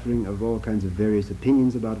suffering of all kinds of various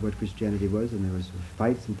opinions about what Christianity was, and there was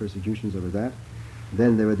fights and persecutions over that.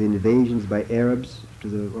 Then there were the invasions by Arabs to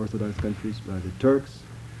the Orthodox countries, by the Turks.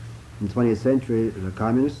 In the 20th century, the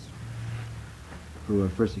communists, who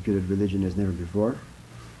have persecuted religion as never before.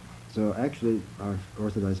 So actually, our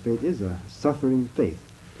Orthodox faith is a suffering faith.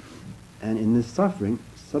 And in this suffering,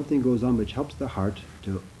 something goes on which helps the heart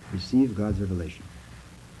to receive God's revelation.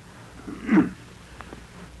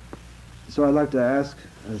 So I'd like to ask,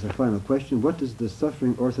 as a final question, what does the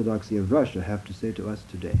suffering orthodoxy of Russia have to say to us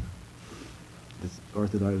today? This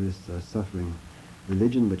Orthodox, this suffering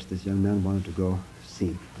religion which this young man wanted to go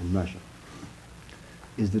see in Russia.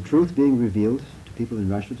 Is the truth being revealed to people in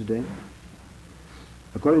Russia today?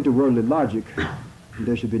 According to worldly logic,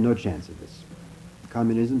 there should be no chance of this.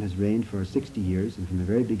 Communism has reigned for 60 years, and from the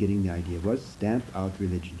very beginning the idea was stamp out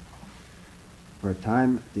religion. For a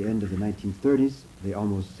time, at the end of the 1930s, they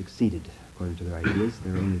almost succeeded, according to their ideas.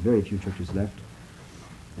 There were only very few churches left,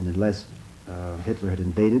 and unless Hitler had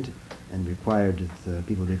invaded and required that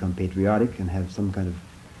people become patriotic and have some kind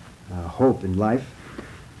of hope in life,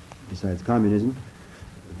 besides communism,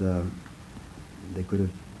 they could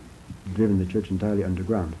have driven the church entirely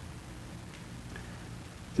underground.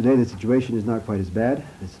 Today the situation is not quite as bad.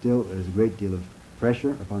 Still, there's a great deal of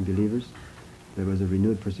pressure upon believers. There was a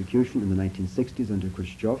renewed persecution in the 1960s under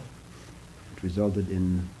Khrushchev, which resulted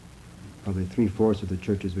in probably 3/4 of the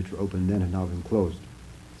churches which were open then have now been closed.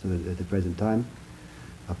 So that at the present time,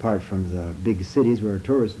 apart from the big cities where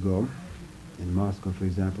tourists go, in Moscow, for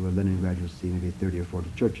example, or Leningrad, you'll see maybe 30 or 40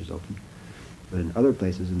 churches open. But in other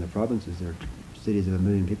places in the provinces, there are cities of 1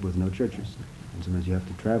 million people with no churches. And sometimes you have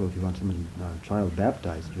to travel, if you want someone's child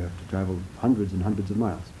baptized, you have to travel hundreds and hundreds of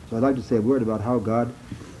miles. So I'd like to say a word about how God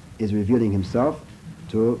is revealing himself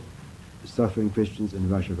to suffering Christians in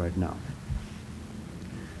Russia right now.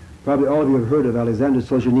 Probably all of you have heard of Alexander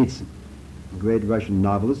Solzhenitsyn, a great Russian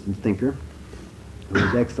novelist and thinker who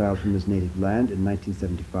was exiled from his native land in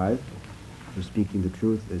 1975 for speaking the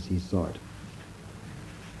truth as he saw it.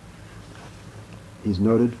 He's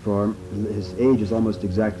noted for his age is almost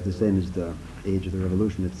exactly the same as the age of the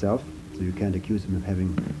revolution itself, so you can't accuse him of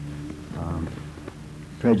having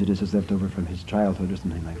prejudices left over from his childhood or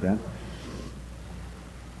something like that.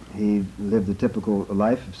 He lived the typical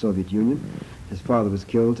life of Soviet Union. His father was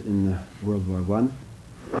killed in World War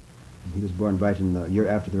I. He was born right in the year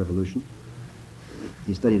after the revolution.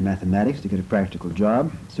 He studied mathematics to get a practical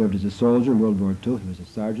job, served as a soldier in World War II. He was a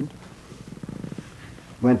sergeant.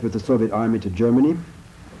 Went with the Soviet army to Germany,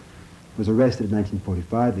 was arrested in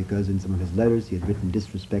 1945 because in some of his letters he had written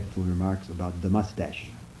disrespectful remarks about the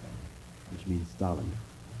mustache, which means Stalin.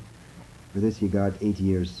 For this he got 8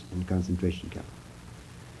 years in concentration camp.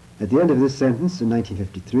 At the end of this sentence, in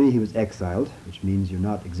 1953, he was exiled, which means you're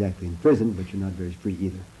not exactly in prison, but you're not very free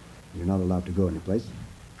either. You're not allowed to go anyplace,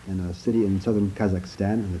 in a city in southern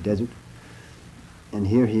Kazakhstan, in the desert. And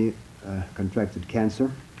here he contracted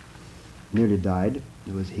cancer, nearly died.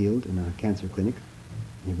 He was healed in a cancer clinic.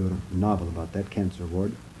 He wrote a novel about that, Cancer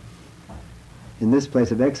Ward. In this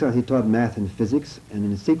place of exile, he taught math and physics, and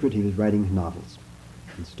in secret he was writing novels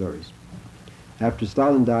and stories. After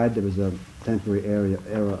Stalin died, there was a temporary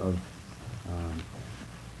era of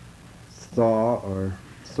thaw or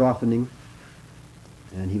softening,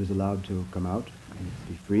 and he was allowed to come out and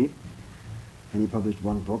be free. And he published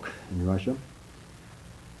one book in Russia.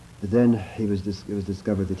 But then it was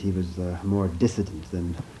discovered that he was more dissident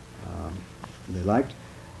than they liked.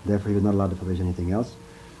 Therefore, he was not allowed to publish anything else,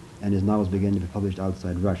 and his novels began to be published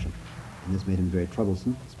outside Russia. And this made him very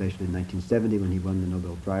troublesome, especially in 1970 when he won the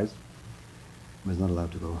Nobel Prize. He was not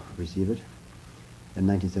allowed to go receive it. In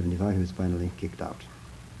 1975, he was finally kicked out.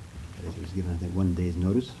 That is, he was given, I think, 1 day's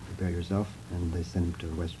notice, prepare yourself, and they sent him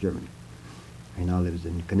to West Germany. He now lives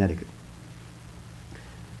in Connecticut.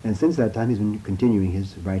 And since that time, he's been continuing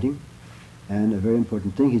his writing. And a very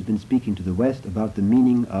important thing, he's been speaking to the West about the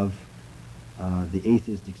meaning of the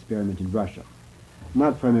atheist experiment in Russia.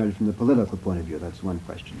 Not primarily from the political point of view, that's one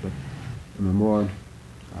question, but from a more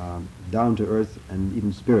down-to-earth and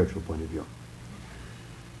even spiritual point of view.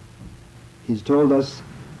 He's told us,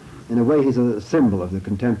 in a way, he's a symbol of the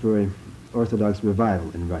contemporary Orthodox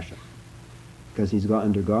revival in Russia, because he's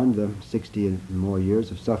undergone the 60 and more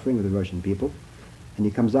years of suffering of the Russian people, and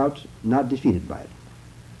he comes out not defeated by it.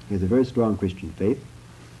 He has a very strong Christian faith,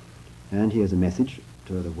 and he has a message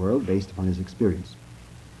to the world based upon his experience.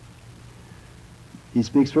 He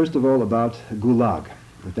speaks first of all about Gulag.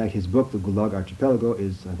 In fact, his book, The Gulag Archipelago,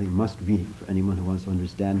 is, I think, must-reading for anyone who wants to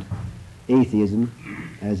understand atheism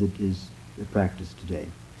as it is practiced today,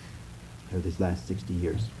 over these last 60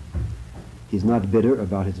 years. He's not bitter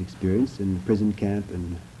about his experience in the prison camp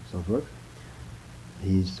and so forth.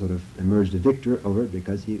 He's sort of emerged a victor over it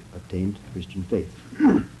because he obtained Christian faith.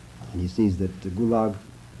 And he sees that the Gulag,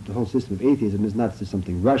 the whole system of atheism, is not just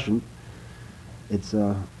something Russian. It's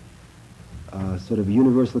a sort of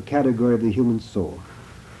universal category of the human soul.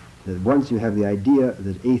 That once you have the idea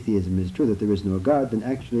that atheism is true, that there is no God, then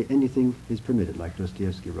actually anything is permitted, like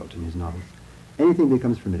Dostoevsky wrote in his novels. Anything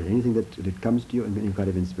becomes permitted. Anything that comes to you, any kind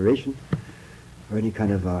of inspiration, or any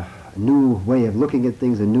kind of a new way of looking at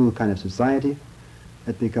things, a new kind of society,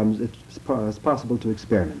 it's possible to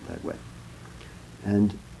experiment that way.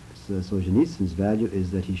 And Solzhenitsyn's value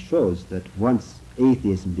is that he shows that once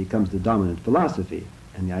atheism becomes the dominant philosophy,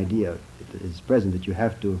 and the idea is present that you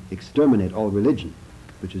have to exterminate all religion,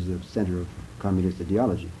 which is the center of communist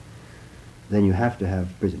ideology, then you have to have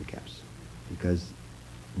prison camps, because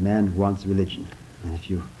man wants religion. And if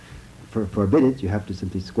you forbid it, you have to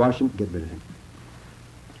simply squash him, get rid of him.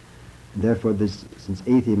 And therefore, since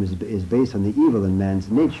atheism is based on the evil in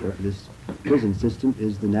man's nature, this prison system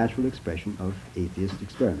is the natural expression of atheist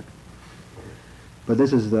experiment. But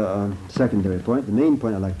this is the secondary point. The main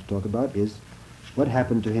point I'd like to talk about is what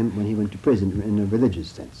happened to him when he went to prison in a religious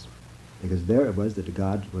sense, because there it was that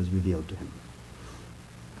God was revealed to him.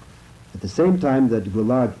 At the same time that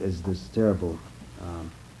Gulag is this terrible,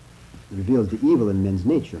 reveals the evil in men's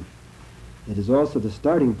nature, it is also the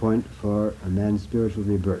starting point for a man's spiritual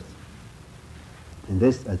rebirth. And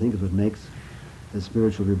this, I think, is what makes the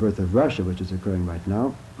spiritual rebirth of Russia, which is occurring right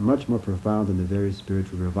now, much more profound than the various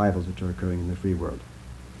spiritual revivals which are occurring in the free world.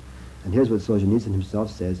 And here's what Solzhenitsyn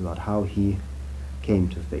himself says about how he came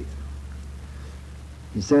to faith.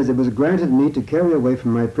 He says, "It was granted me to carry away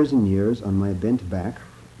from my prison years on my bent back,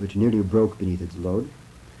 which nearly broke beneath its load,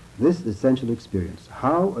 this essential experience,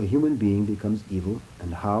 how a human being becomes evil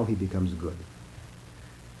and how he becomes good.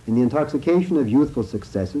 In the intoxication of youthful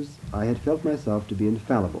successes, I had felt myself to be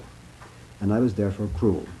infallible, and I was therefore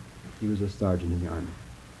cruel." He was a sergeant in the army.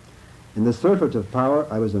 "In the surfeit of power,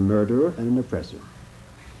 I was a murderer and an oppressor.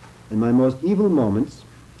 In my most evil moments,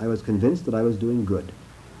 I was convinced that I was doing good,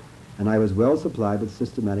 and I was well supplied with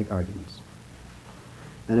systematic arguments.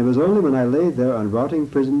 And it was only when I lay there on rotting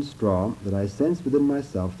prison straw that I sensed within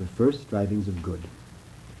myself the first strivings of good.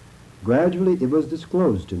 Gradually it was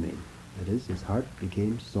disclosed to me," that is, his heart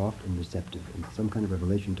became soft and receptive, and some kind of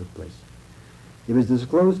revelation took place. "It was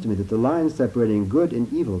disclosed to me that the line separating good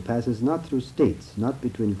and evil passes not through states, not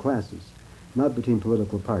between classes, not between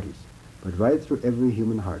political parties, but right through every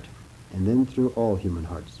human heart, and then through all human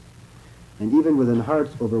hearts. And even within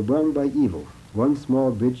hearts overwhelmed by evil, one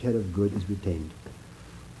small bridgehead of good is retained.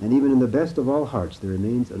 And even in the best of all hearts, there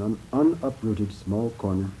remains an unuprooted small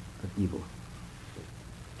corner of evil."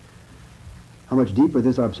 How much deeper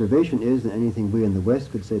this observation is than anything we in the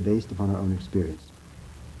West could say based upon our own experience.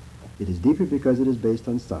 It is deeper because it is based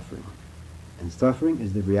on suffering. And suffering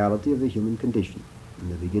is the reality of the human condition and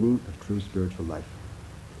the beginning of true spiritual life.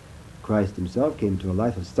 Christ himself came to a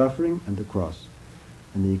life of suffering and the cross.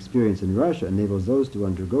 And the experience in Russia enables those to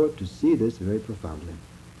undergo it to see this very profoundly.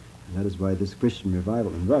 And that is why this Christian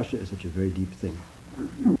revival in Russia is such a very deep thing.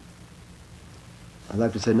 I'd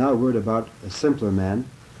like to say now a word about a simpler man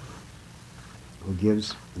who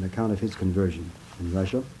gives an account of his conversion in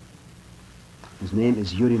Russia. His name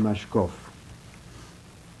is Yuri Mashkov,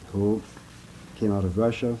 who came out of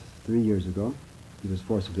Russia 3 years ago. He was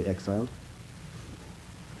forcibly exiled.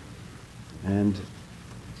 And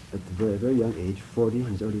at the very, very young age, 40, in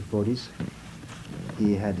his early 40s,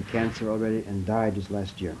 he had cancer already and died just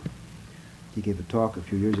last year. He gave a talk a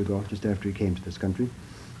few years ago, just after he came to this country,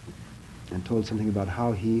 and told something about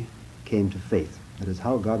how he came to faith. That is,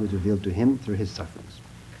 how God was revealed to him through his sufferings.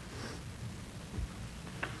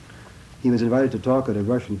 He was invited to talk at a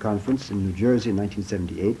Russian conference in New Jersey in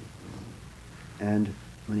 1978, and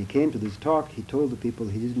when he came to this talk, he told the people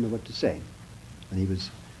he didn't know what to say when he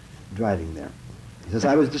was driving there. He says,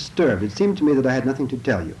 "I was disturbed. It seemed to me that I had nothing to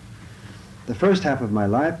tell you. The first half of my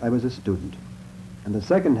life, I was a student, and the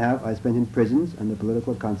second half I spent in prisons and the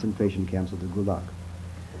political concentration camps of the Gulag.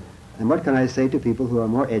 And what can I say to people who are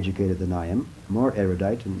more educated than I am, more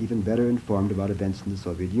erudite, and even better informed about events in the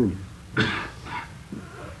Soviet Union?"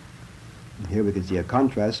 Here we can see a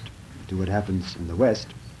contrast to what happens in the West.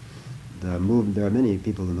 There are many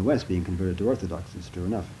people in the West being converted to Orthodoxy, it's true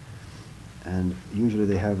enough. And usually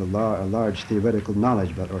they have a large theoretical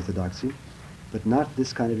knowledge about Orthodoxy, but not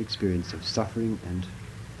this kind of experience of suffering and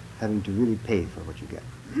having to really pay for what you get.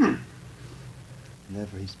 And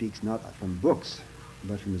therefore he speaks not from books,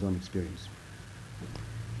 but from his own experience.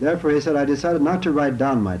 Therefore, he said, "I decided not to write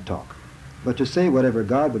down my talk, but to say whatever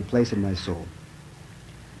God would place in my soul."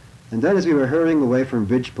 And then as we were hurrying away from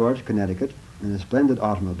Bridgeport, Connecticut, in a splendid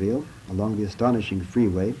automobile along the astonishing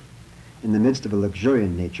freeway, in the midst of a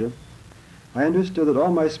luxuriant nature, I understood that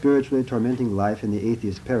all my spiritually tormenting life in the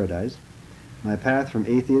atheist paradise, my path from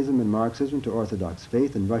atheism and Marxism to Orthodox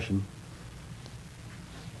faith and Russian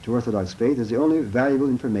to Orthodox faith, is the only valuable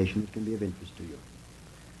information that can be of interest to you.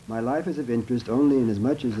 My life is of interest only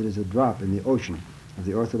inasmuch as it is a drop in the ocean of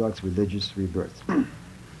the Orthodox religious rebirth.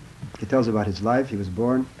 He tells about his life. He was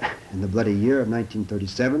born in the bloody year of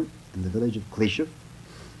 1937 in the village of Klishchev,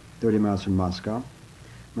 30 miles from Moscow.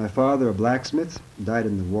 My father, a blacksmith, died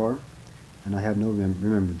in the war, and I have no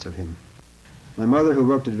remembrance of him. My mother, who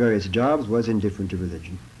worked at various jobs, was indifferent to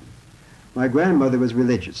religion. My grandmother was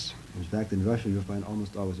religious. In fact, in Russia, you'll find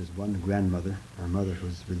almost always there's one grandmother or mother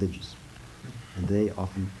who's religious, and they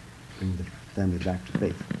often bring the family back to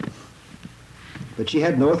faith. But she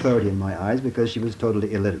had no authority in my eyes because she was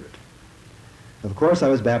totally illiterate. Of course, I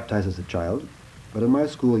was baptized as a child, but in my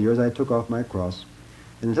school years I took off my cross,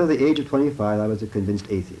 and until the age of 25 I was a convinced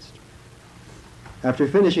atheist. After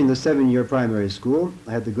finishing the 7-year primary school,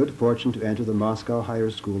 I had the good fortune to enter the Moscow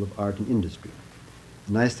Higher School of Art and Industry,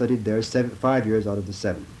 and I studied there 5 years out of the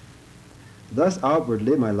 7. Thus,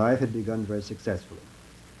 outwardly, my life had begun very successfully.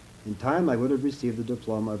 In time, I would have received the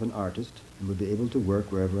diploma of an artist and would be able to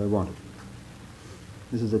work wherever I wanted.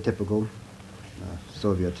 This is a typical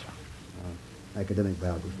Soviet academic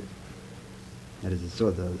biography. That is,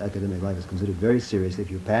 so the academic life is considered very serious.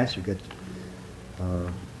 If you pass, you get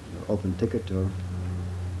open ticket to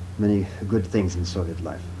many good things in Soviet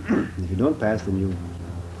life. If you don't pass, then you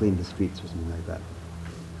clean the streets or something like that.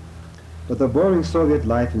 But the boring Soviet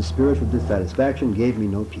life and spiritual dissatisfaction gave me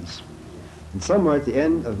no peace. And somewhere at the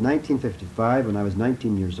end of 1955, when I was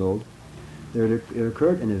 19 years old, there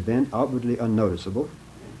occurred an event outwardly unnoticeable,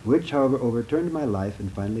 which, however, overturned my life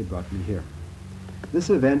and finally brought me here. This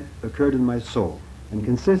event occurred in my soul and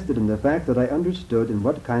consisted in the fact that I understood in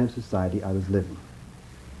what kind of society I was living.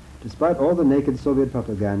 Despite all the naked Soviet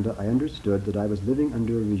propaganda, I understood that I was living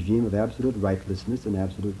under a regime of absolute rightlessness and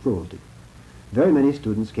absolute cruelty. Very many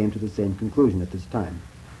students came to the same conclusion at this time,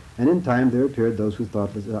 and in time there appeared those who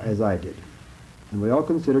thought as I did. And we all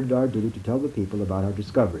considered it our duty to tell the people about our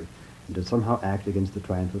discovery and to somehow act against the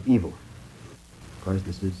triumph of evil. Of course,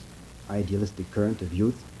 this is idealistic current of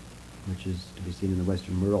youth, which is to be seen in the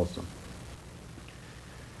Western world also.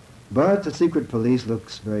 But the secret police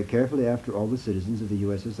looks very carefully after all the citizens of the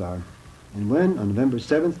USSR, and when, on November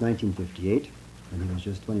 7th, 1958, when he was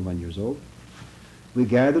just 21 years old, we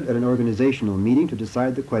gathered at an organizational meeting to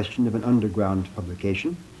decide the question of an underground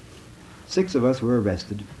publication, 6 of us were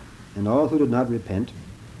arrested, and all who did not repent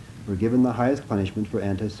were given the highest punishment for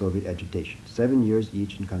anti-Soviet agitation, 7 years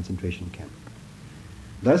each in concentration camp.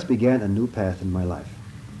 Thus began a new path in my life.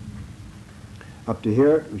 Up to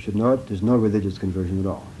here, we should note there's no religious conversion at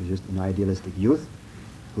all. He's just an idealistic youth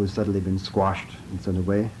who has suddenly been squashed and sent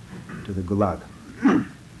away to the Gulag.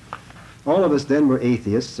 All of us then were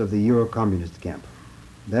atheists of the Euro-communist camp.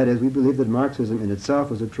 That is, we believed that Marxism in itself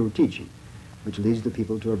was a true teaching, which leads the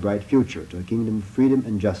people to a bright future, to a kingdom of freedom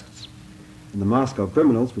and justice. And the Moscow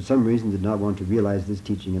criminals, for some reason, did not want to realize this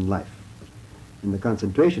teaching in life. In the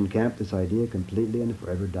concentration camp, this idea completely and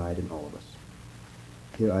forever died in all of us.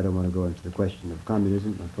 Here I don't want to go into the question of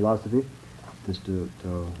communism or philosophy, just to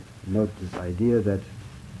note this idea that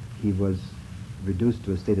he was reduced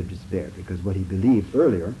to a state of despair, because what he believed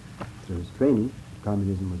earlier, through his training,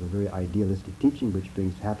 communism was a very idealistic teaching which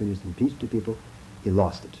brings happiness and peace to people. He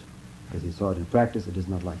lost it. As he saw it in practice, it is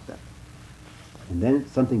not like that. And then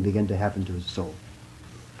something began to happen to his soul.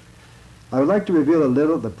 I would like to reveal a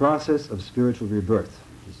little the process of spiritual rebirth,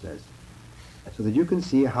 he says, so that you can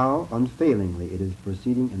see how unfailingly it is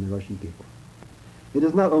proceeding in the Russian people. It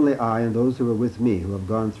is not only I and those who are with me who have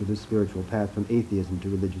gone through this spiritual path from atheism to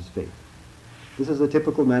religious faith. This is a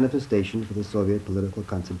typical manifestation for the Soviet political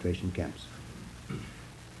concentration camps.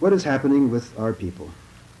 What is happening with our people?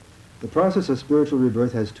 The process of spiritual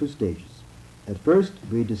rebirth has 2 stages. At first,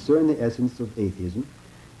 we discern the essence of atheism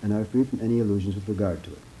and are free from any illusions with regard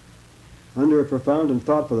to it. Under a profound and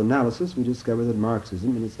thoughtful analysis, we discover that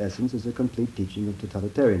Marxism, in its essence, is a complete teaching of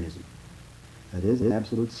totalitarianism. That is,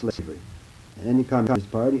 absolute slavery. And any communist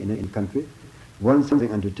party in any country, once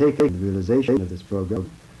something undertaken in the realization of this program,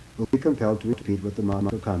 will be compelled to repeat what the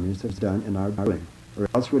Moscow communists have done and are doing, or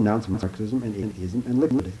else renounce Marxism and atheism and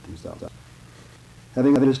liquidate themselves.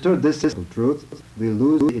 Having understood this simple truth, we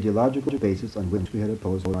lose the ideological basis on which we had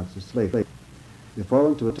opposed Marxist slavery. We fall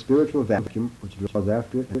into a spiritual vacuum which draws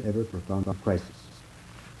after it an ever profound crisis.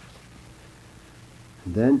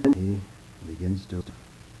 And then he begins to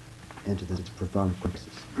enter this profound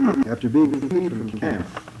crisis. After being freed from camp,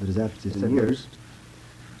 that is after 7 years,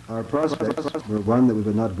 our prospects were one that we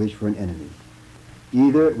would not wish for an enemy.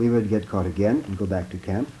 Either we would get caught again and go back to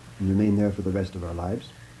camp and remain there for the rest of our lives,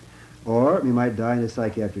 or we might die in a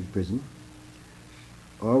psychiatric prison,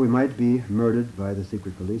 or we might be murdered by the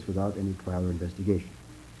secret police without any trial or investigation.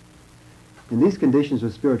 In these conditions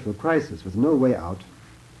of spiritual crisis, with no way out,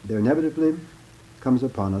 there inevitably comes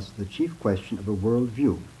upon us the chief question of a world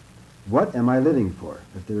view. What am I living for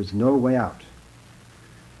if there is no way out?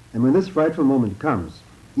 And when this frightful moment comes,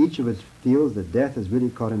 each of us feels that death has really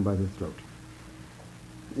caught him by the throat.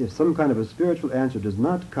 If some kind of a spiritual answer does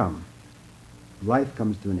not come, life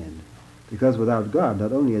comes to an end. Because without God,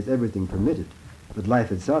 not only is everything permitted, but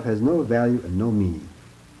life itself has no value and no meaning.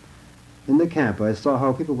 In the camp, I saw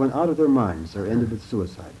how people went out of their minds or ended with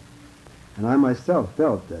suicide. And I myself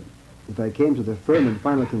felt that if I came to the firm and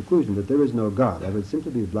final conclusion that there is no God, I would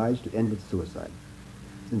simply be obliged to end with suicide.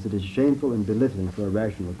 since it is shameful and belittling for a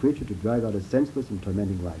rational creature to drive out a senseless and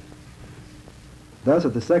tormenting life. Thus,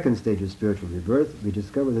 at the second stage of spiritual rebirth, we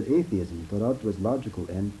discover that atheism, thought out to its logical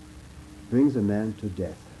end, brings a man to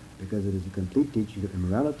death, because it is a complete teaching of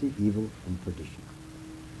immorality, evil, and perdition.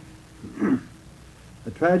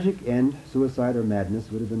 A tragic end, suicide or madness,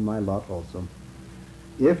 would have been my lot also,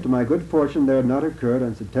 if, to my good fortune, there had not occurred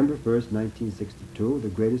on September 1st, 1962, the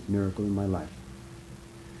greatest miracle in my life.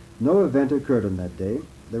 No event occurred on that day.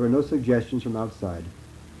 There were no suggestions from outside.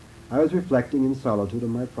 I was reflecting in solitude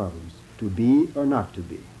on my problems, to be or not to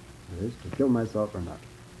be, that is, to kill myself or not.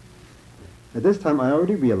 At this time, I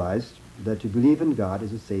already realized that to believe in God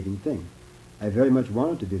is a saving thing. I very much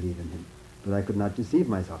wanted to believe in him, but I could not deceive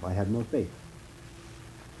myself. I had no faith.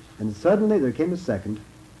 And suddenly there came a second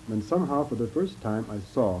when somehow for the first time I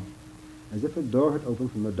saw as if a door had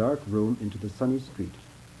opened from a dark room into the sunny street.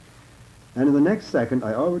 And in the next second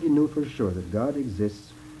I already knew for sure that God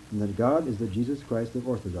exists and that God is the Jesus Christ of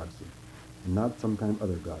Orthodoxy and not some kind of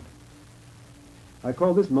other God. I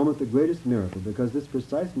call this moment the greatest miracle because this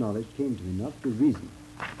precise knowledge came to me not through reason,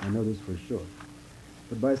 I know this for sure,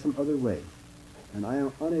 but by some other way, and I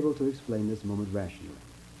am unable to explain this moment rationally.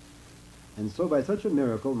 And so by such a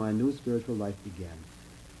miracle my new spiritual life began,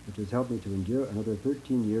 which has helped me to endure another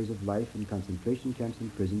 13 years of life in concentration camps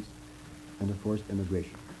and prisons and a forced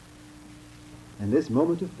emigration. And this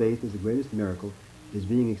moment of faith is the greatest miracle is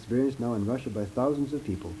being experienced now in Russia by thousands of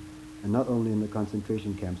people, and not only in the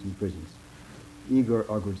concentration camps and prisons. Igor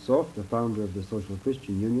Ogortsov, the founder of the Social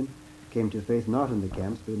Christian Union, came to faith not in the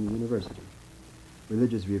camps but in the university.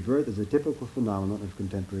 Religious rebirth is a typical phenomenon of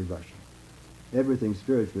contemporary Russia. Everything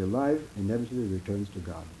spiritually alive inevitably returns to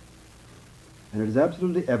God. And it is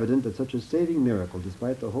absolutely evident that such a saving miracle,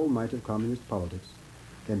 despite the whole might of communist politics,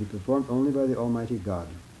 can be performed only by the Almighty God,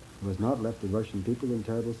 who has not left the Russian people in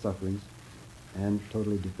terrible sufferings and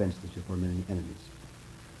totally defenseless before many enemies.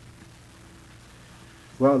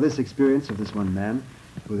 Well, this experience of this one man,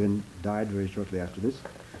 who then died very shortly after this,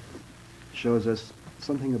 shows us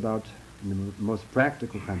something about, in the most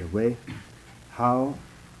practical kind of way, how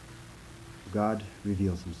God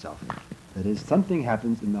reveals himself. That is, something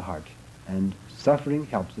happens in the heart, and suffering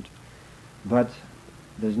helps it, but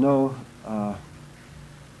there's no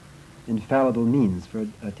infallible means for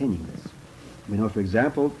attaining this. We know, for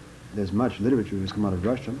example, there's much literature that's come out of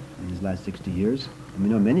Russia in these last 60 years, and we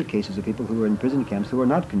know many cases of people who were in prison camps who were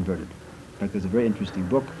not converted. In fact, there's a very interesting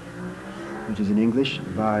book, which is in English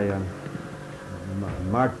by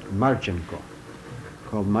Marchenko,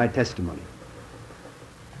 called My Testimony.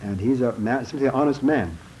 And he's simply an honest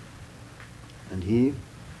man, and he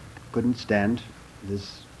couldn't stand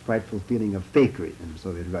this frightful feeling of fakery in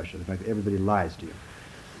Soviet Russia, the fact that everybody lies to you.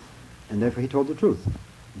 And therefore he told the truth.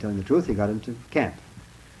 In telling the truth, he got into camp.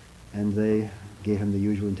 And they gave him the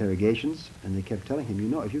usual interrogations, and they kept telling him, you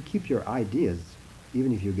know, if you keep your ideas,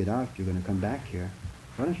 even if you get out, you're going to come back here,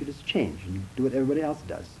 why don't you just change and do what everybody else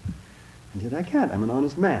does? And he said, I can't, I'm an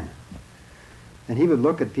honest man. And he would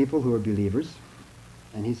look at people who are believers,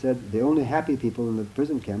 and he said, the only happy people in the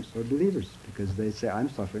prison camps are believers, because they say, I'm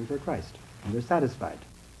suffering for Christ. And they're satisfied.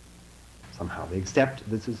 Somehow they accept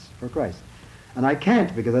this is for Christ. And I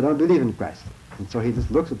can't, because I don't believe in Christ. And so he just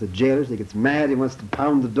looks at the jailers, he gets mad, he wants to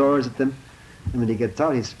pound the doors at them. And when he gets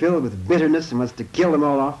out, he's filled with bitterness and wants to kill them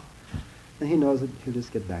all off. And he knows that he'll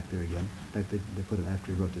just get back there again. In fact, they put him,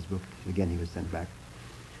 after he wrote this book, again he was sent back.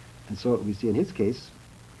 And so we see in his case,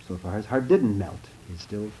 so far his heart didn't melt. He's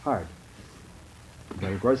still hard.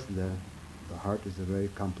 But of course, the heart is a very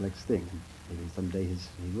complex thing. And maybe someday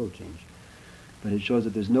he will change. But it shows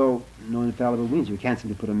that there's no infallible means. You can't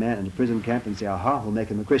simply put a man in a prison camp and say, aha, we'll make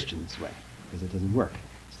him a Christian this way, because it doesn't work.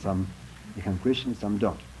 Some become Christians, some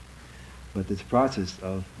don't. But this process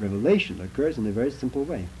of revelation occurs in a very simple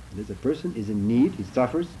way. That is, a person is in need, he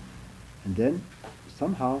suffers, and then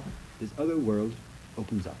somehow this other world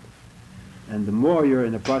opens up. And the more you're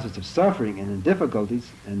in a process of suffering and in difficulties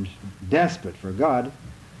and desperate for God,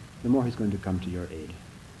 the more he's going to come to your aid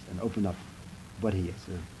and open up what he is,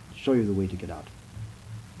 show you the way to get out.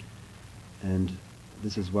 And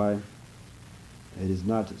this is why it is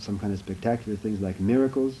not some kind of spectacular things like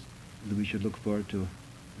miracles that we should look forward to.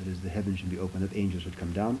 That is, the heavens should be opened up, angels should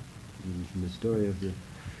come down. And from the story of the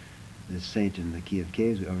saint in the Kiev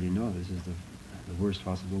caves, we already know this is the worst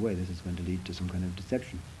possible way. This is going to lead to some kind of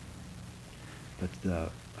deception. But the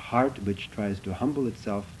heart which tries to humble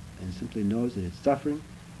itself and simply knows that it's suffering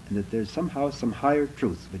and that there's somehow some higher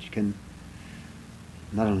truth which can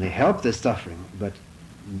not only help the suffering, but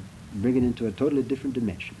bring it into a totally different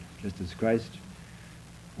dimension. Just as Christ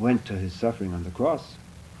went to his suffering on the cross,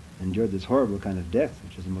 endured this horrible kind of death,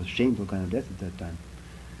 which is the most shameful kind of death at that time.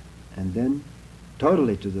 And then,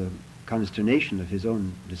 totally to the consternation of his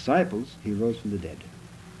own disciples, he rose from the dead,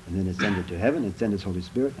 and then ascended to heaven, and sent his Holy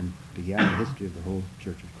Spirit, and began the history of the whole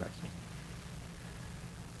Church of Christ.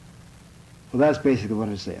 Well, that's basically what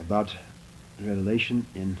I say about revelation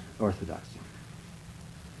in orthodoxy.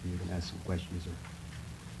 You can ask some questions or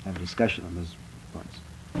have a discussion on those points.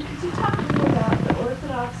 Could you talk a little about the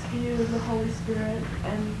Orthodox view of the Holy Spirit,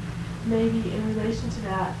 and maybe in relation to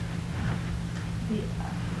that, the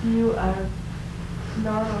view of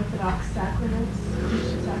non-Orthodox sacraments,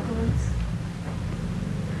 Christian sacraments,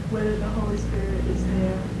 whether the Holy Spirit is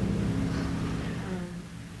there?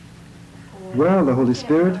 Well, the Holy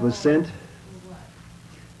Spirit was sent.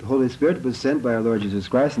 The Holy Spirit was sent by our Lord Jesus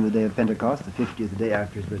Christ on the day of Pentecost, the 50th day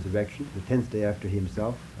after his resurrection, the 10th day after he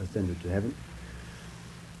himself ascended to heaven,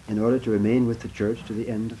 in order to remain with the church to the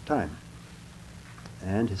end of time.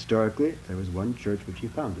 And historically, there was one church which he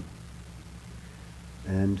founded.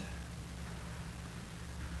 And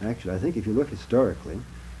actually, I think if you look historically,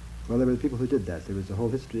 well, there were people who did that. There was a whole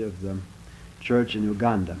history of the church in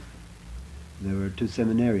Uganda. There were two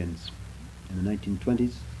seminarians in the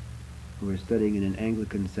 1920s who were studying in an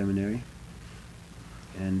Anglican seminary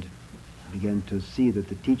and began to see that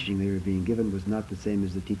the teaching they were being given was not the same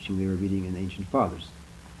as the teaching they were reading in the ancient fathers.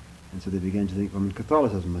 And so they began to think Roman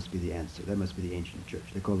Catholicism must be the answer. That must be the ancient church.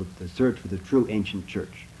 They called it the search for the true ancient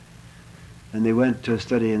church. And they went to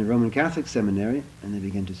study in the Roman Catholic seminary, and they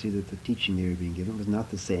began to see that the teaching they were being given was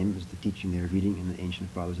not the same as the teaching they were reading in the ancient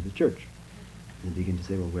fathers of the church. And they began to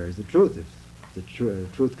say, well, where is the truth? If the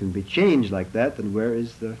truth can be changed like that, then where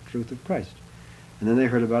is the truth of Christ? And then they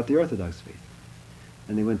heard about the Orthodox faith.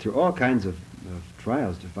 And they went through all kinds of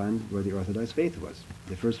trials to find where the Orthodox faith was.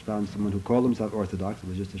 They first found someone who called himself Orthodox and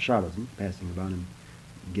was just a charlatan, passing about and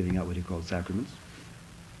giving out what he called sacraments.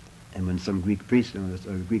 And when some Greek priest or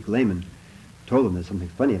Greek layman told them there's something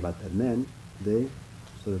funny about that man, they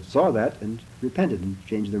sort of saw that and repented and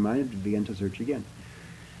changed their mind and began to search again.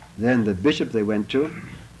 Then the bishop they went to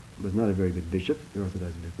was not a very good bishop, the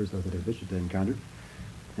first Orthodox bishop they encountered.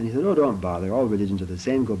 And he said, oh, don't bother, all religions are the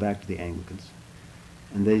same, go back to the Anglicans.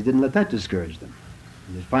 And they didn't let that discourage them.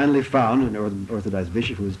 And they finally found an Orthodox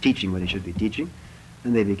bishop who was teaching what he should be teaching,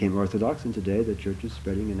 and they became Orthodox, and today the church is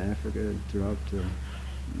spreading in Africa, throughout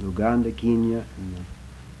Uganda, Kenya, and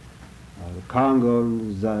the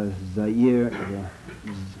Congo, Zaire,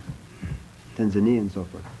 Tanzania, and so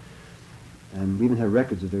forth. And we even have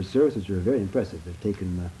records of their services which are very impressive. They've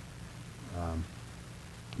taken the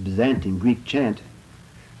Byzantine Greek chant,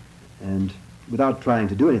 and without trying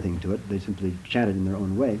to do anything to it, they simply chant it in their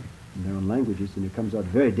own way, in their own languages, and it comes out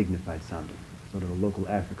very dignified sounding, sort of a local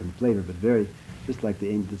African flavor, but very, just like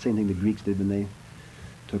the same thing the Greeks did when they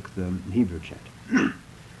took the Hebrew chant.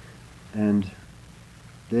 And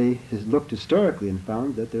they looked historically and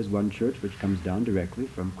found that there's one church which comes down directly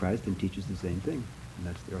from Christ and teaches the same thing, and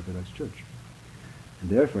that's the Orthodox Church. And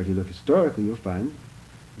therefore, if you look historically, you'll find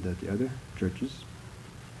that the other churches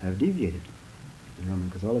have deviated. In Roman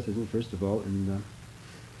Catholicism, first of all, in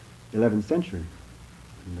the 11th century,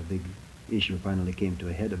 and the big issue finally came to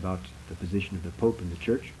a head about the position of the Pope in the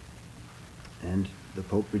Church, and the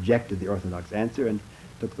Pope rejected the Orthodox answer and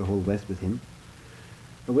took the whole West with him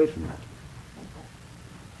away from that.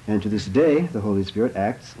 And to this day, the Holy Spirit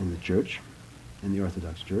acts in the Church, in the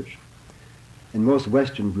Orthodox Church. In most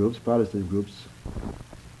Western groups, Protestant groups,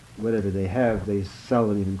 whatever they have, they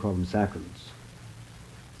seldom even call them sacraments.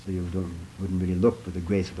 So you wouldn't really look for the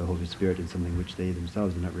grace of the Holy Spirit in something which they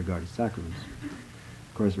themselves do not regard as sacraments.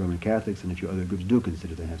 Of course, Roman Catholics and a few other groups do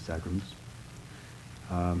consider they have sacraments.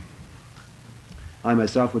 I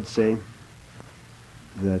myself would say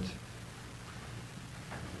that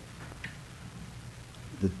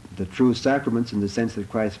the true sacraments, in the sense that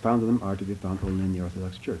Christ founded them, are to be found only in the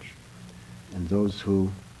Orthodox Church. And those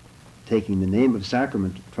who, taking the name of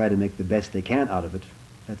sacrament, try to make the best they can out of it,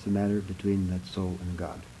 that's a matter between that soul and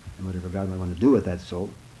God. And whatever God might want to do with that soul,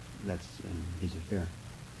 that's his affair.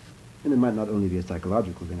 And it might not only be a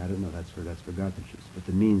psychological thing, I don't know, that's for God to choose. But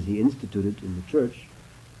the means he instituted in the Church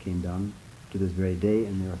came down to this very day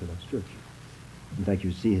in the Orthodox Church. In fact,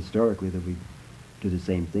 you see historically that we do the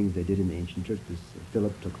same things they did in the ancient church.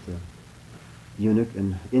 Philip took the eunuch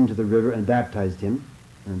into the river and baptized him,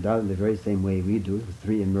 and down in the very same way we do, with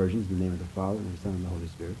 3 immersions in the name of the Father and the Son and the Holy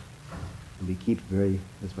Spirit. And we keep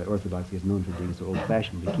that's why Orthodoxy is known for being so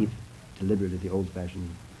old-fashioned. We keep deliberately the old-fashioned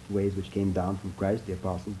ways which came down from Christ, the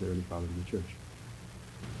apostles, the early fathers of the church.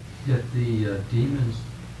 Yet the demons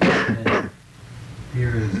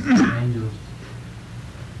appear as angels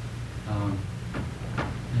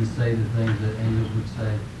and say the things that angels would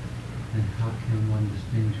say. And how can one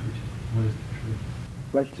distinguish what is the truth?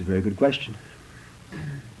 It's a very good question.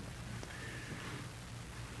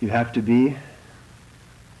 You have to be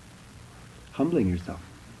humbling yourself.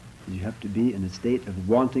 You have to be in a state of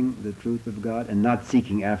wanting the truth of God and not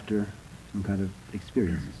seeking after some kind of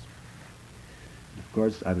experiences. Of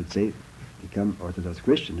course, I would say, become Orthodox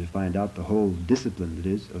Christian to find out the whole discipline that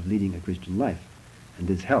is of leading a Christian life. And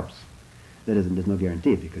this helps. There's no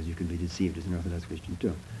guarantee, because you can be deceived as an Orthodox Christian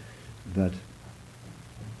too. But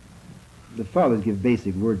the fathers give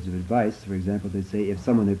basic words of advice. For example, they say, if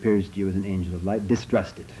someone appears to you as an angel of light,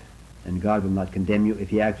 distrust it. And God will not condemn you if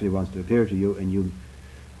he actually wants to appear to you and you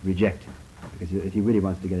reject him. Because if he really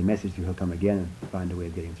wants to get a message to you, he'll come again and find a way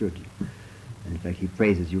of getting through to you. And in fact, he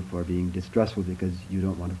praises you for being distrustful because you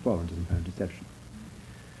don't want to fall into some kind of deception.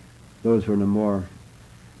 Those who are in a more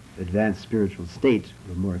advanced spiritual state,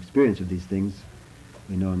 with more experience of these things,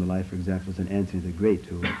 we know in the life, for example, of St. Anthony the Great,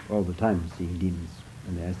 who all the time was seeing demons.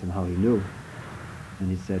 And they asked him how he knew. And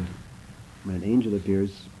he said, when an angel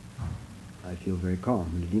appears, I feel very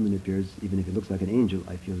calm. When a demon appears, even if it looks like an angel,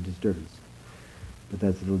 I feel a disturbance. But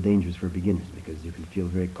that's a little dangerous for beginners, because you can feel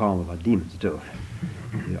very calm about demons too,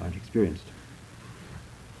 if you aren't experienced.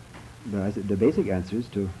 But I said the basic answer is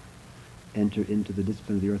to enter into the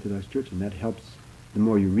discipline of the Orthodox Church, and that helps. The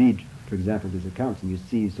more you read, for example, these accounts, and you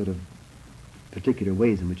see sort of particular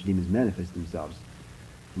ways in which demons manifest themselves,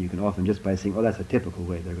 and you can often, just by saying, oh, that's a typical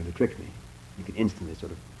way they're going to trick me, you can instantly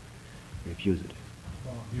sort of refuse it.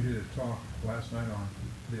 Well, you did a talk last night on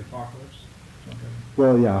the apocalypse. Something.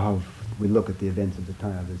 Well, yeah, how we look at the events of the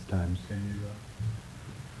time, of these times. Can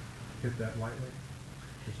you hit that lightly?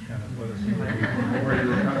 Just kind of let us know where you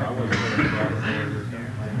were coming. I wasn't really about where you were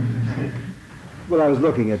coming. Well, I was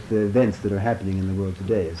looking at the events that are happening in the world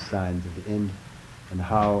today as signs of the end, and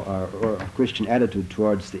how our Christian attitude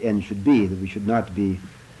towards the end should be, that we should not be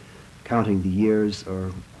counting the years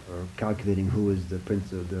or calculating who is the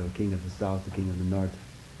prince of the king of the south, the king of the north,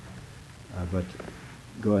 but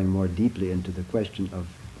going more deeply into the question of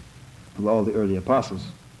all the early apostles.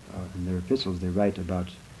 In their epistles, they write about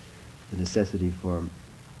the necessity for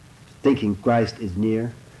thinking Christ is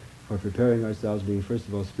near, for preparing ourselves, being first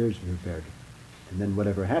of all spiritually prepared. And then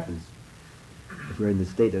whatever happens, if we're in the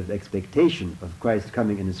state of expectation of Christ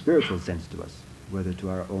coming in a spiritual sense to us, whether to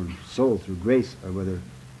our own soul through grace or whether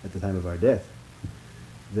at the time of our death,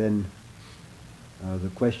 then the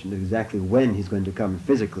question of exactly when he's going to come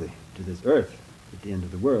physically to this earth at the end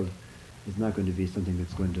of the world is not going to be something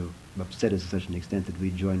that's going to upset us to such an extent that we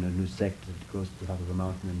join a new sect that goes to the top of a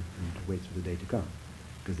mountain and waits for the day to come.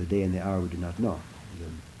 Because the day and the hour we do not know.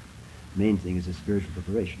 The main thing is a spiritual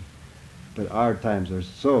preparation. But our times are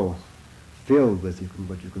so filled with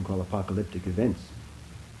what you can call apocalyptic events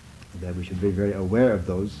that we should be very aware of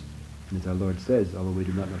those. And as our Lord says, although we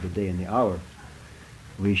do not know the day and the hour,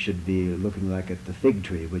 we should be looking like at the fig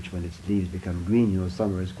tree, which when its leaves become green, you know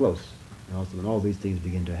summer is close. And also when all these things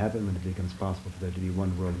begin to happen, when it becomes possible for there to be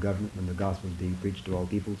one world government, when the gospel is being preached to all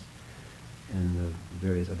peoples, and the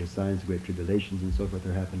various other signs, great tribulations and so forth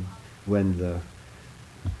are happening, when the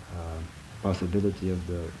possibility of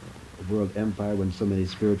the world empire, when so many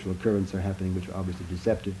spiritual currents are happening which are obviously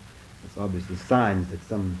deceptive, it's obviously signs that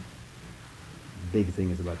some big thing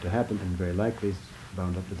is about to happen, and very likely is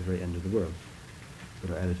bound up to the very end of the world.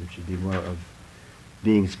 But our attitude should be more of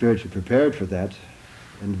being spiritually prepared for that,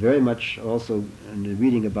 and very much also in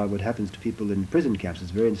reading about what happens to people in prison camps is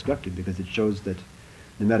very instructive, because it shows that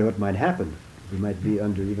no matter what might happen, we might be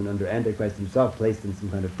even under Antichrist himself, placed in some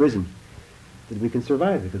kind of prison, that we can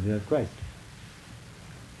survive because we have Christ.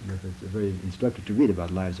 And it's very instructive to read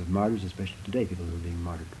about lives of martyrs, especially today, people who are being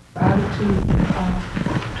martyred. Attitude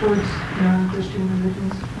towards non-Christian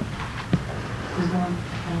religions, Islam,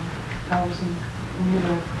 Taoism, any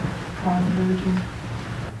other common religion?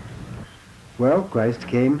 Well, Christ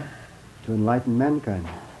came to enlighten mankind.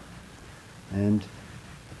 And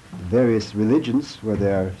various religions, where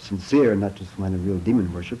they are sincere and not just kind of real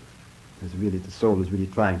demon worship, because really the soul is really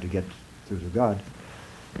trying to get through to God,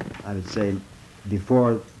 I would say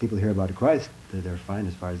before people hear about Christ, they're fine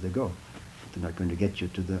as far as they go. They're not going to get you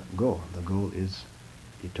to the goal. The goal is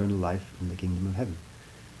eternal life in the kingdom of heaven,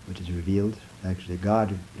 which is revealed. Actually,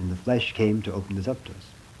 God in the flesh came to open this up to us.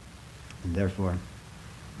 And therefore,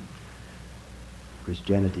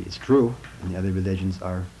 Christianity is true, and the other religions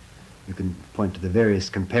are, you can point to the various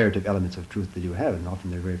comparative elements of truth that you have, and often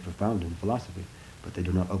they're very profound in philosophy, but they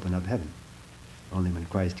do not open up heaven. Only when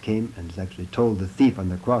Christ came and is actually told the thief on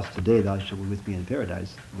the cross, today thou shalt be with me in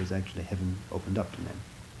paradise, was actually heaven opened up to men.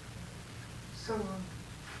 So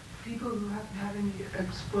people who haven't had any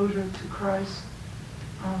exposure to Christ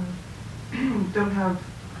don't have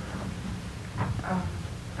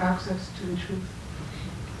access to the truth.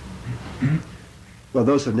 Well,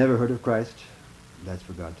 those who have never heard of Christ, that's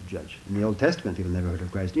for God to judge. In the Old Testament, people never heard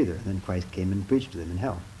of Christ either. And then Christ came and preached to them in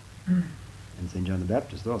hell. And St. John the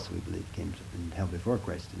Baptist also, we believe, came in hell before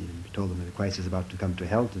Christ. And even told them that Christ is about to come to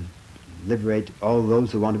hell to liberate all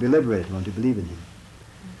those who want to be liberated, who want to believe in him.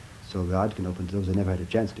 So God can open to those who never had a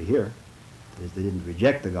chance to hear. That is, they didn't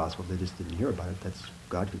reject the gospel, they just didn't hear about it. That's,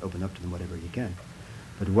 God can open up to them whatever he can.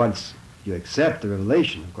 But once you accept the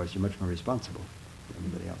revelation, of course, you're much more responsible than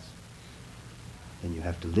anybody else. Then you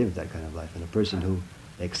have to live that kind of life. And a person who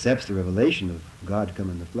accepts the revelation of God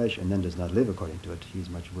come in the flesh and then does not live according to it, he's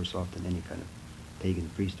much worse off than any kind of pagan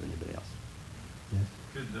priest or anybody else. Yes?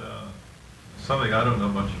 Could, something I don't know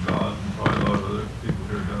much about, and probably a lot of other people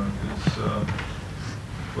here don't, is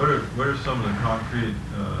what are some of the concrete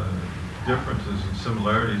differences and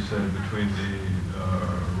similarities, say, between the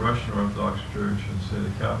Russian Orthodox Church and, say,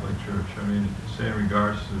 the Catholic Church? I mean, say in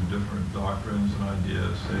regards to different doctrines and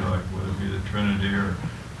ideas, say, like whether it be the Trinity or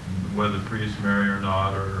whether priests marry or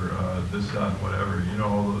not, or this, that, and whatever. You know,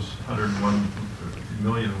 all those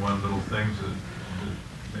 101 little things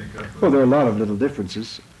that make up. Well, there are a lot of little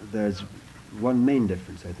differences. There's one main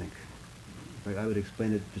difference, I think. In fact, I would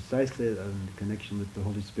explain it precisely in connection with the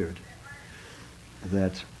Holy Spirit.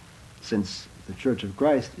 That since the Church of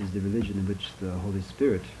Christ is the religion in which the Holy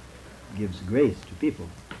Spirit gives grace to people,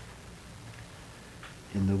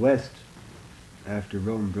 in the West, after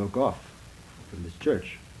Rome broke off from this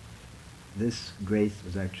church, this grace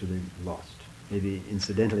was actually lost. Maybe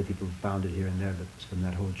incidentally people found it here and there, but from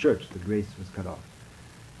that whole church, the grace was cut off.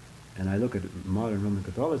 And I look at modern Roman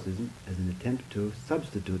Catholicism as an attempt to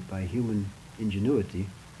substitute by human ingenuity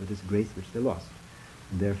for this grace which they lost.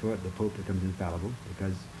 And therefore the Pope becomes infallible,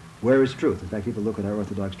 because where is truth? In fact, people look at our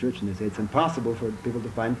Orthodox Church and they say it's impossible for people to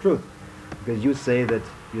find truth, because you say that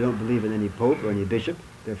you don't believe in any Pope or any bishop,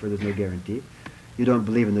 therefore there's no guarantee. You don't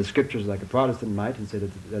believe in the Scriptures like a Protestant might and say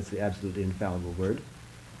that that's the absolutely infallible word.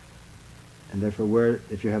 And therefore,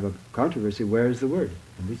 if you have a controversy, where is the word?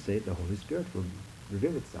 And we say the Holy Spirit will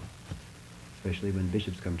reveal itself, especially when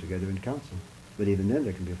bishops come together in council. But even then,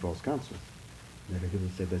 there can be a false council. And therefore, people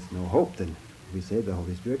say there's no hope. Then we say the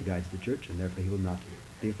Holy Spirit guides the church, and therefore he will not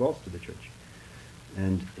be false to the church.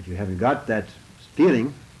 And if you haven't got that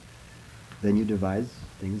feeling, then you devise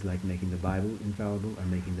things like making the Bible infallible or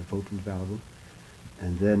making the Pope infallible,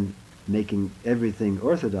 and then making everything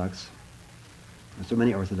orthodox, so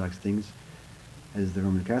many orthodox things, as the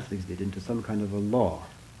Roman Catholics did, into some kind of a law,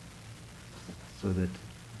 so that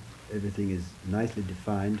everything is nicely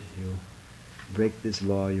defined. You break this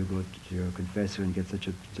law, you go to your confessor and get such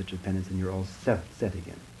a penance, and you're all set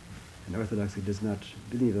again. And Orthodoxy does not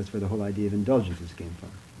believe that's where the whole idea of indulgences came from.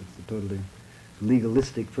 It's a totally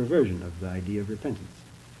legalistic perversion of the idea of repentance.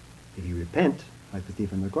 If you repent, like the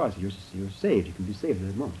thief on the cross, you're saved. You can be saved at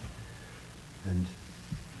that moment. And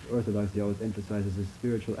Orthodoxy always emphasizes the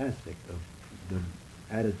spiritual aspect of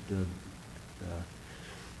the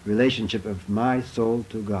relationship of my soul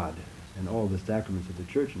to God. And all the sacraments of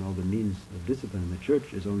the church and all the means of discipline in the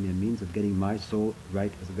church is only a means of getting my soul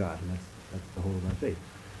right with God. And that's the whole of our faith.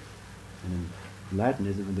 And in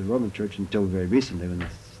Latinism, in the Roman Church, until very recently, when these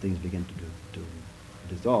things began to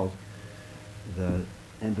dissolve, the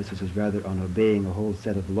emphasis was rather on obeying a whole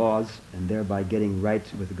set of laws and thereby getting right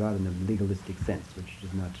with God in a legalistic sense, which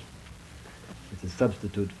is not, it's a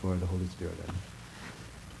substitute for the Holy Spirit.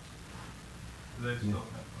 Do they still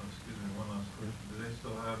have, excuse me, one last question. Do they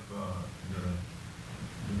still have the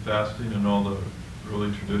fasting and all the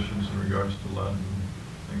early traditions in regards to Lent and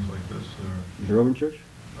things like this? Or, the Roman Church?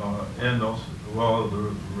 And also, well,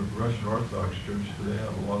 the Russian Orthodox Church, do they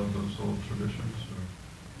have a lot of those old traditions? Or?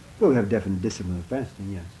 Well, we have definite discipline of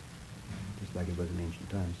fasting, yes. Just like it was in ancient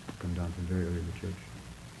times. It's come down from very early in the church.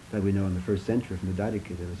 But we know in the first century from the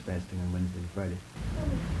Didache there was fasting on Wednesday and Friday.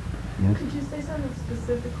 Yes? Could you say something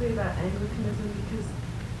specifically about Anglicanism? Because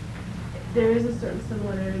there is a certain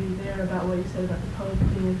similarity there about what you said about the Pope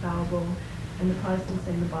being infallible and the Protestants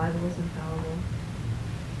saying the Bible is infallible.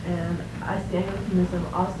 And I see Anglicanism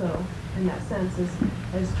also, in that sense,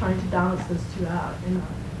 as trying to balance those two out and not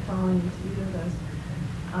falling into either of those.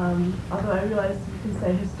 Although I realize you can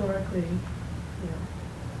say historically,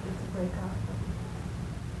 it's a breakoff.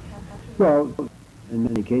 Well, in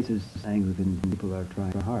many cases, Anglican people are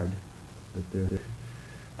trying hard, but they're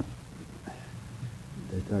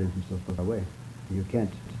starting from so far away. You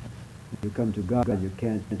can't, if you come to God, you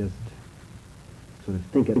can't just sort of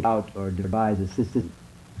think it out or devise a system.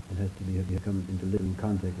 It has to be, you come into living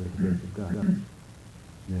contact with the grace of God. And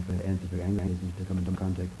therefore, the answer for Anglicanism is to come into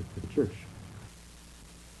contact with the church.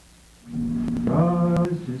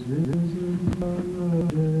 Christ is risen from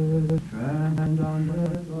the dead, and on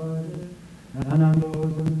death and on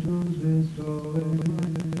those in the tombs bestowing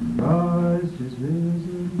light. Christ is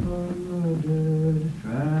risen from the dead,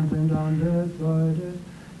 trampled on death by death,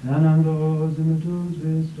 and on those in the tombs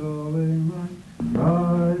bestowing light.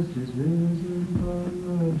 Christ is risen from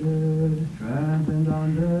the dead, trampled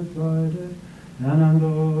on death by death, and on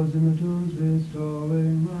those in the tombs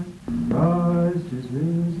bestowing light. Christ is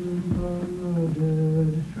risen from the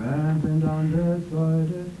dead, trampled on death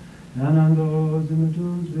by death, and on those in the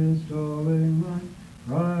tombs bestowing light.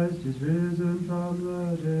 Christ is risen from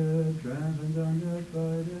the dead, trampled on death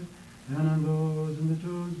by death, and on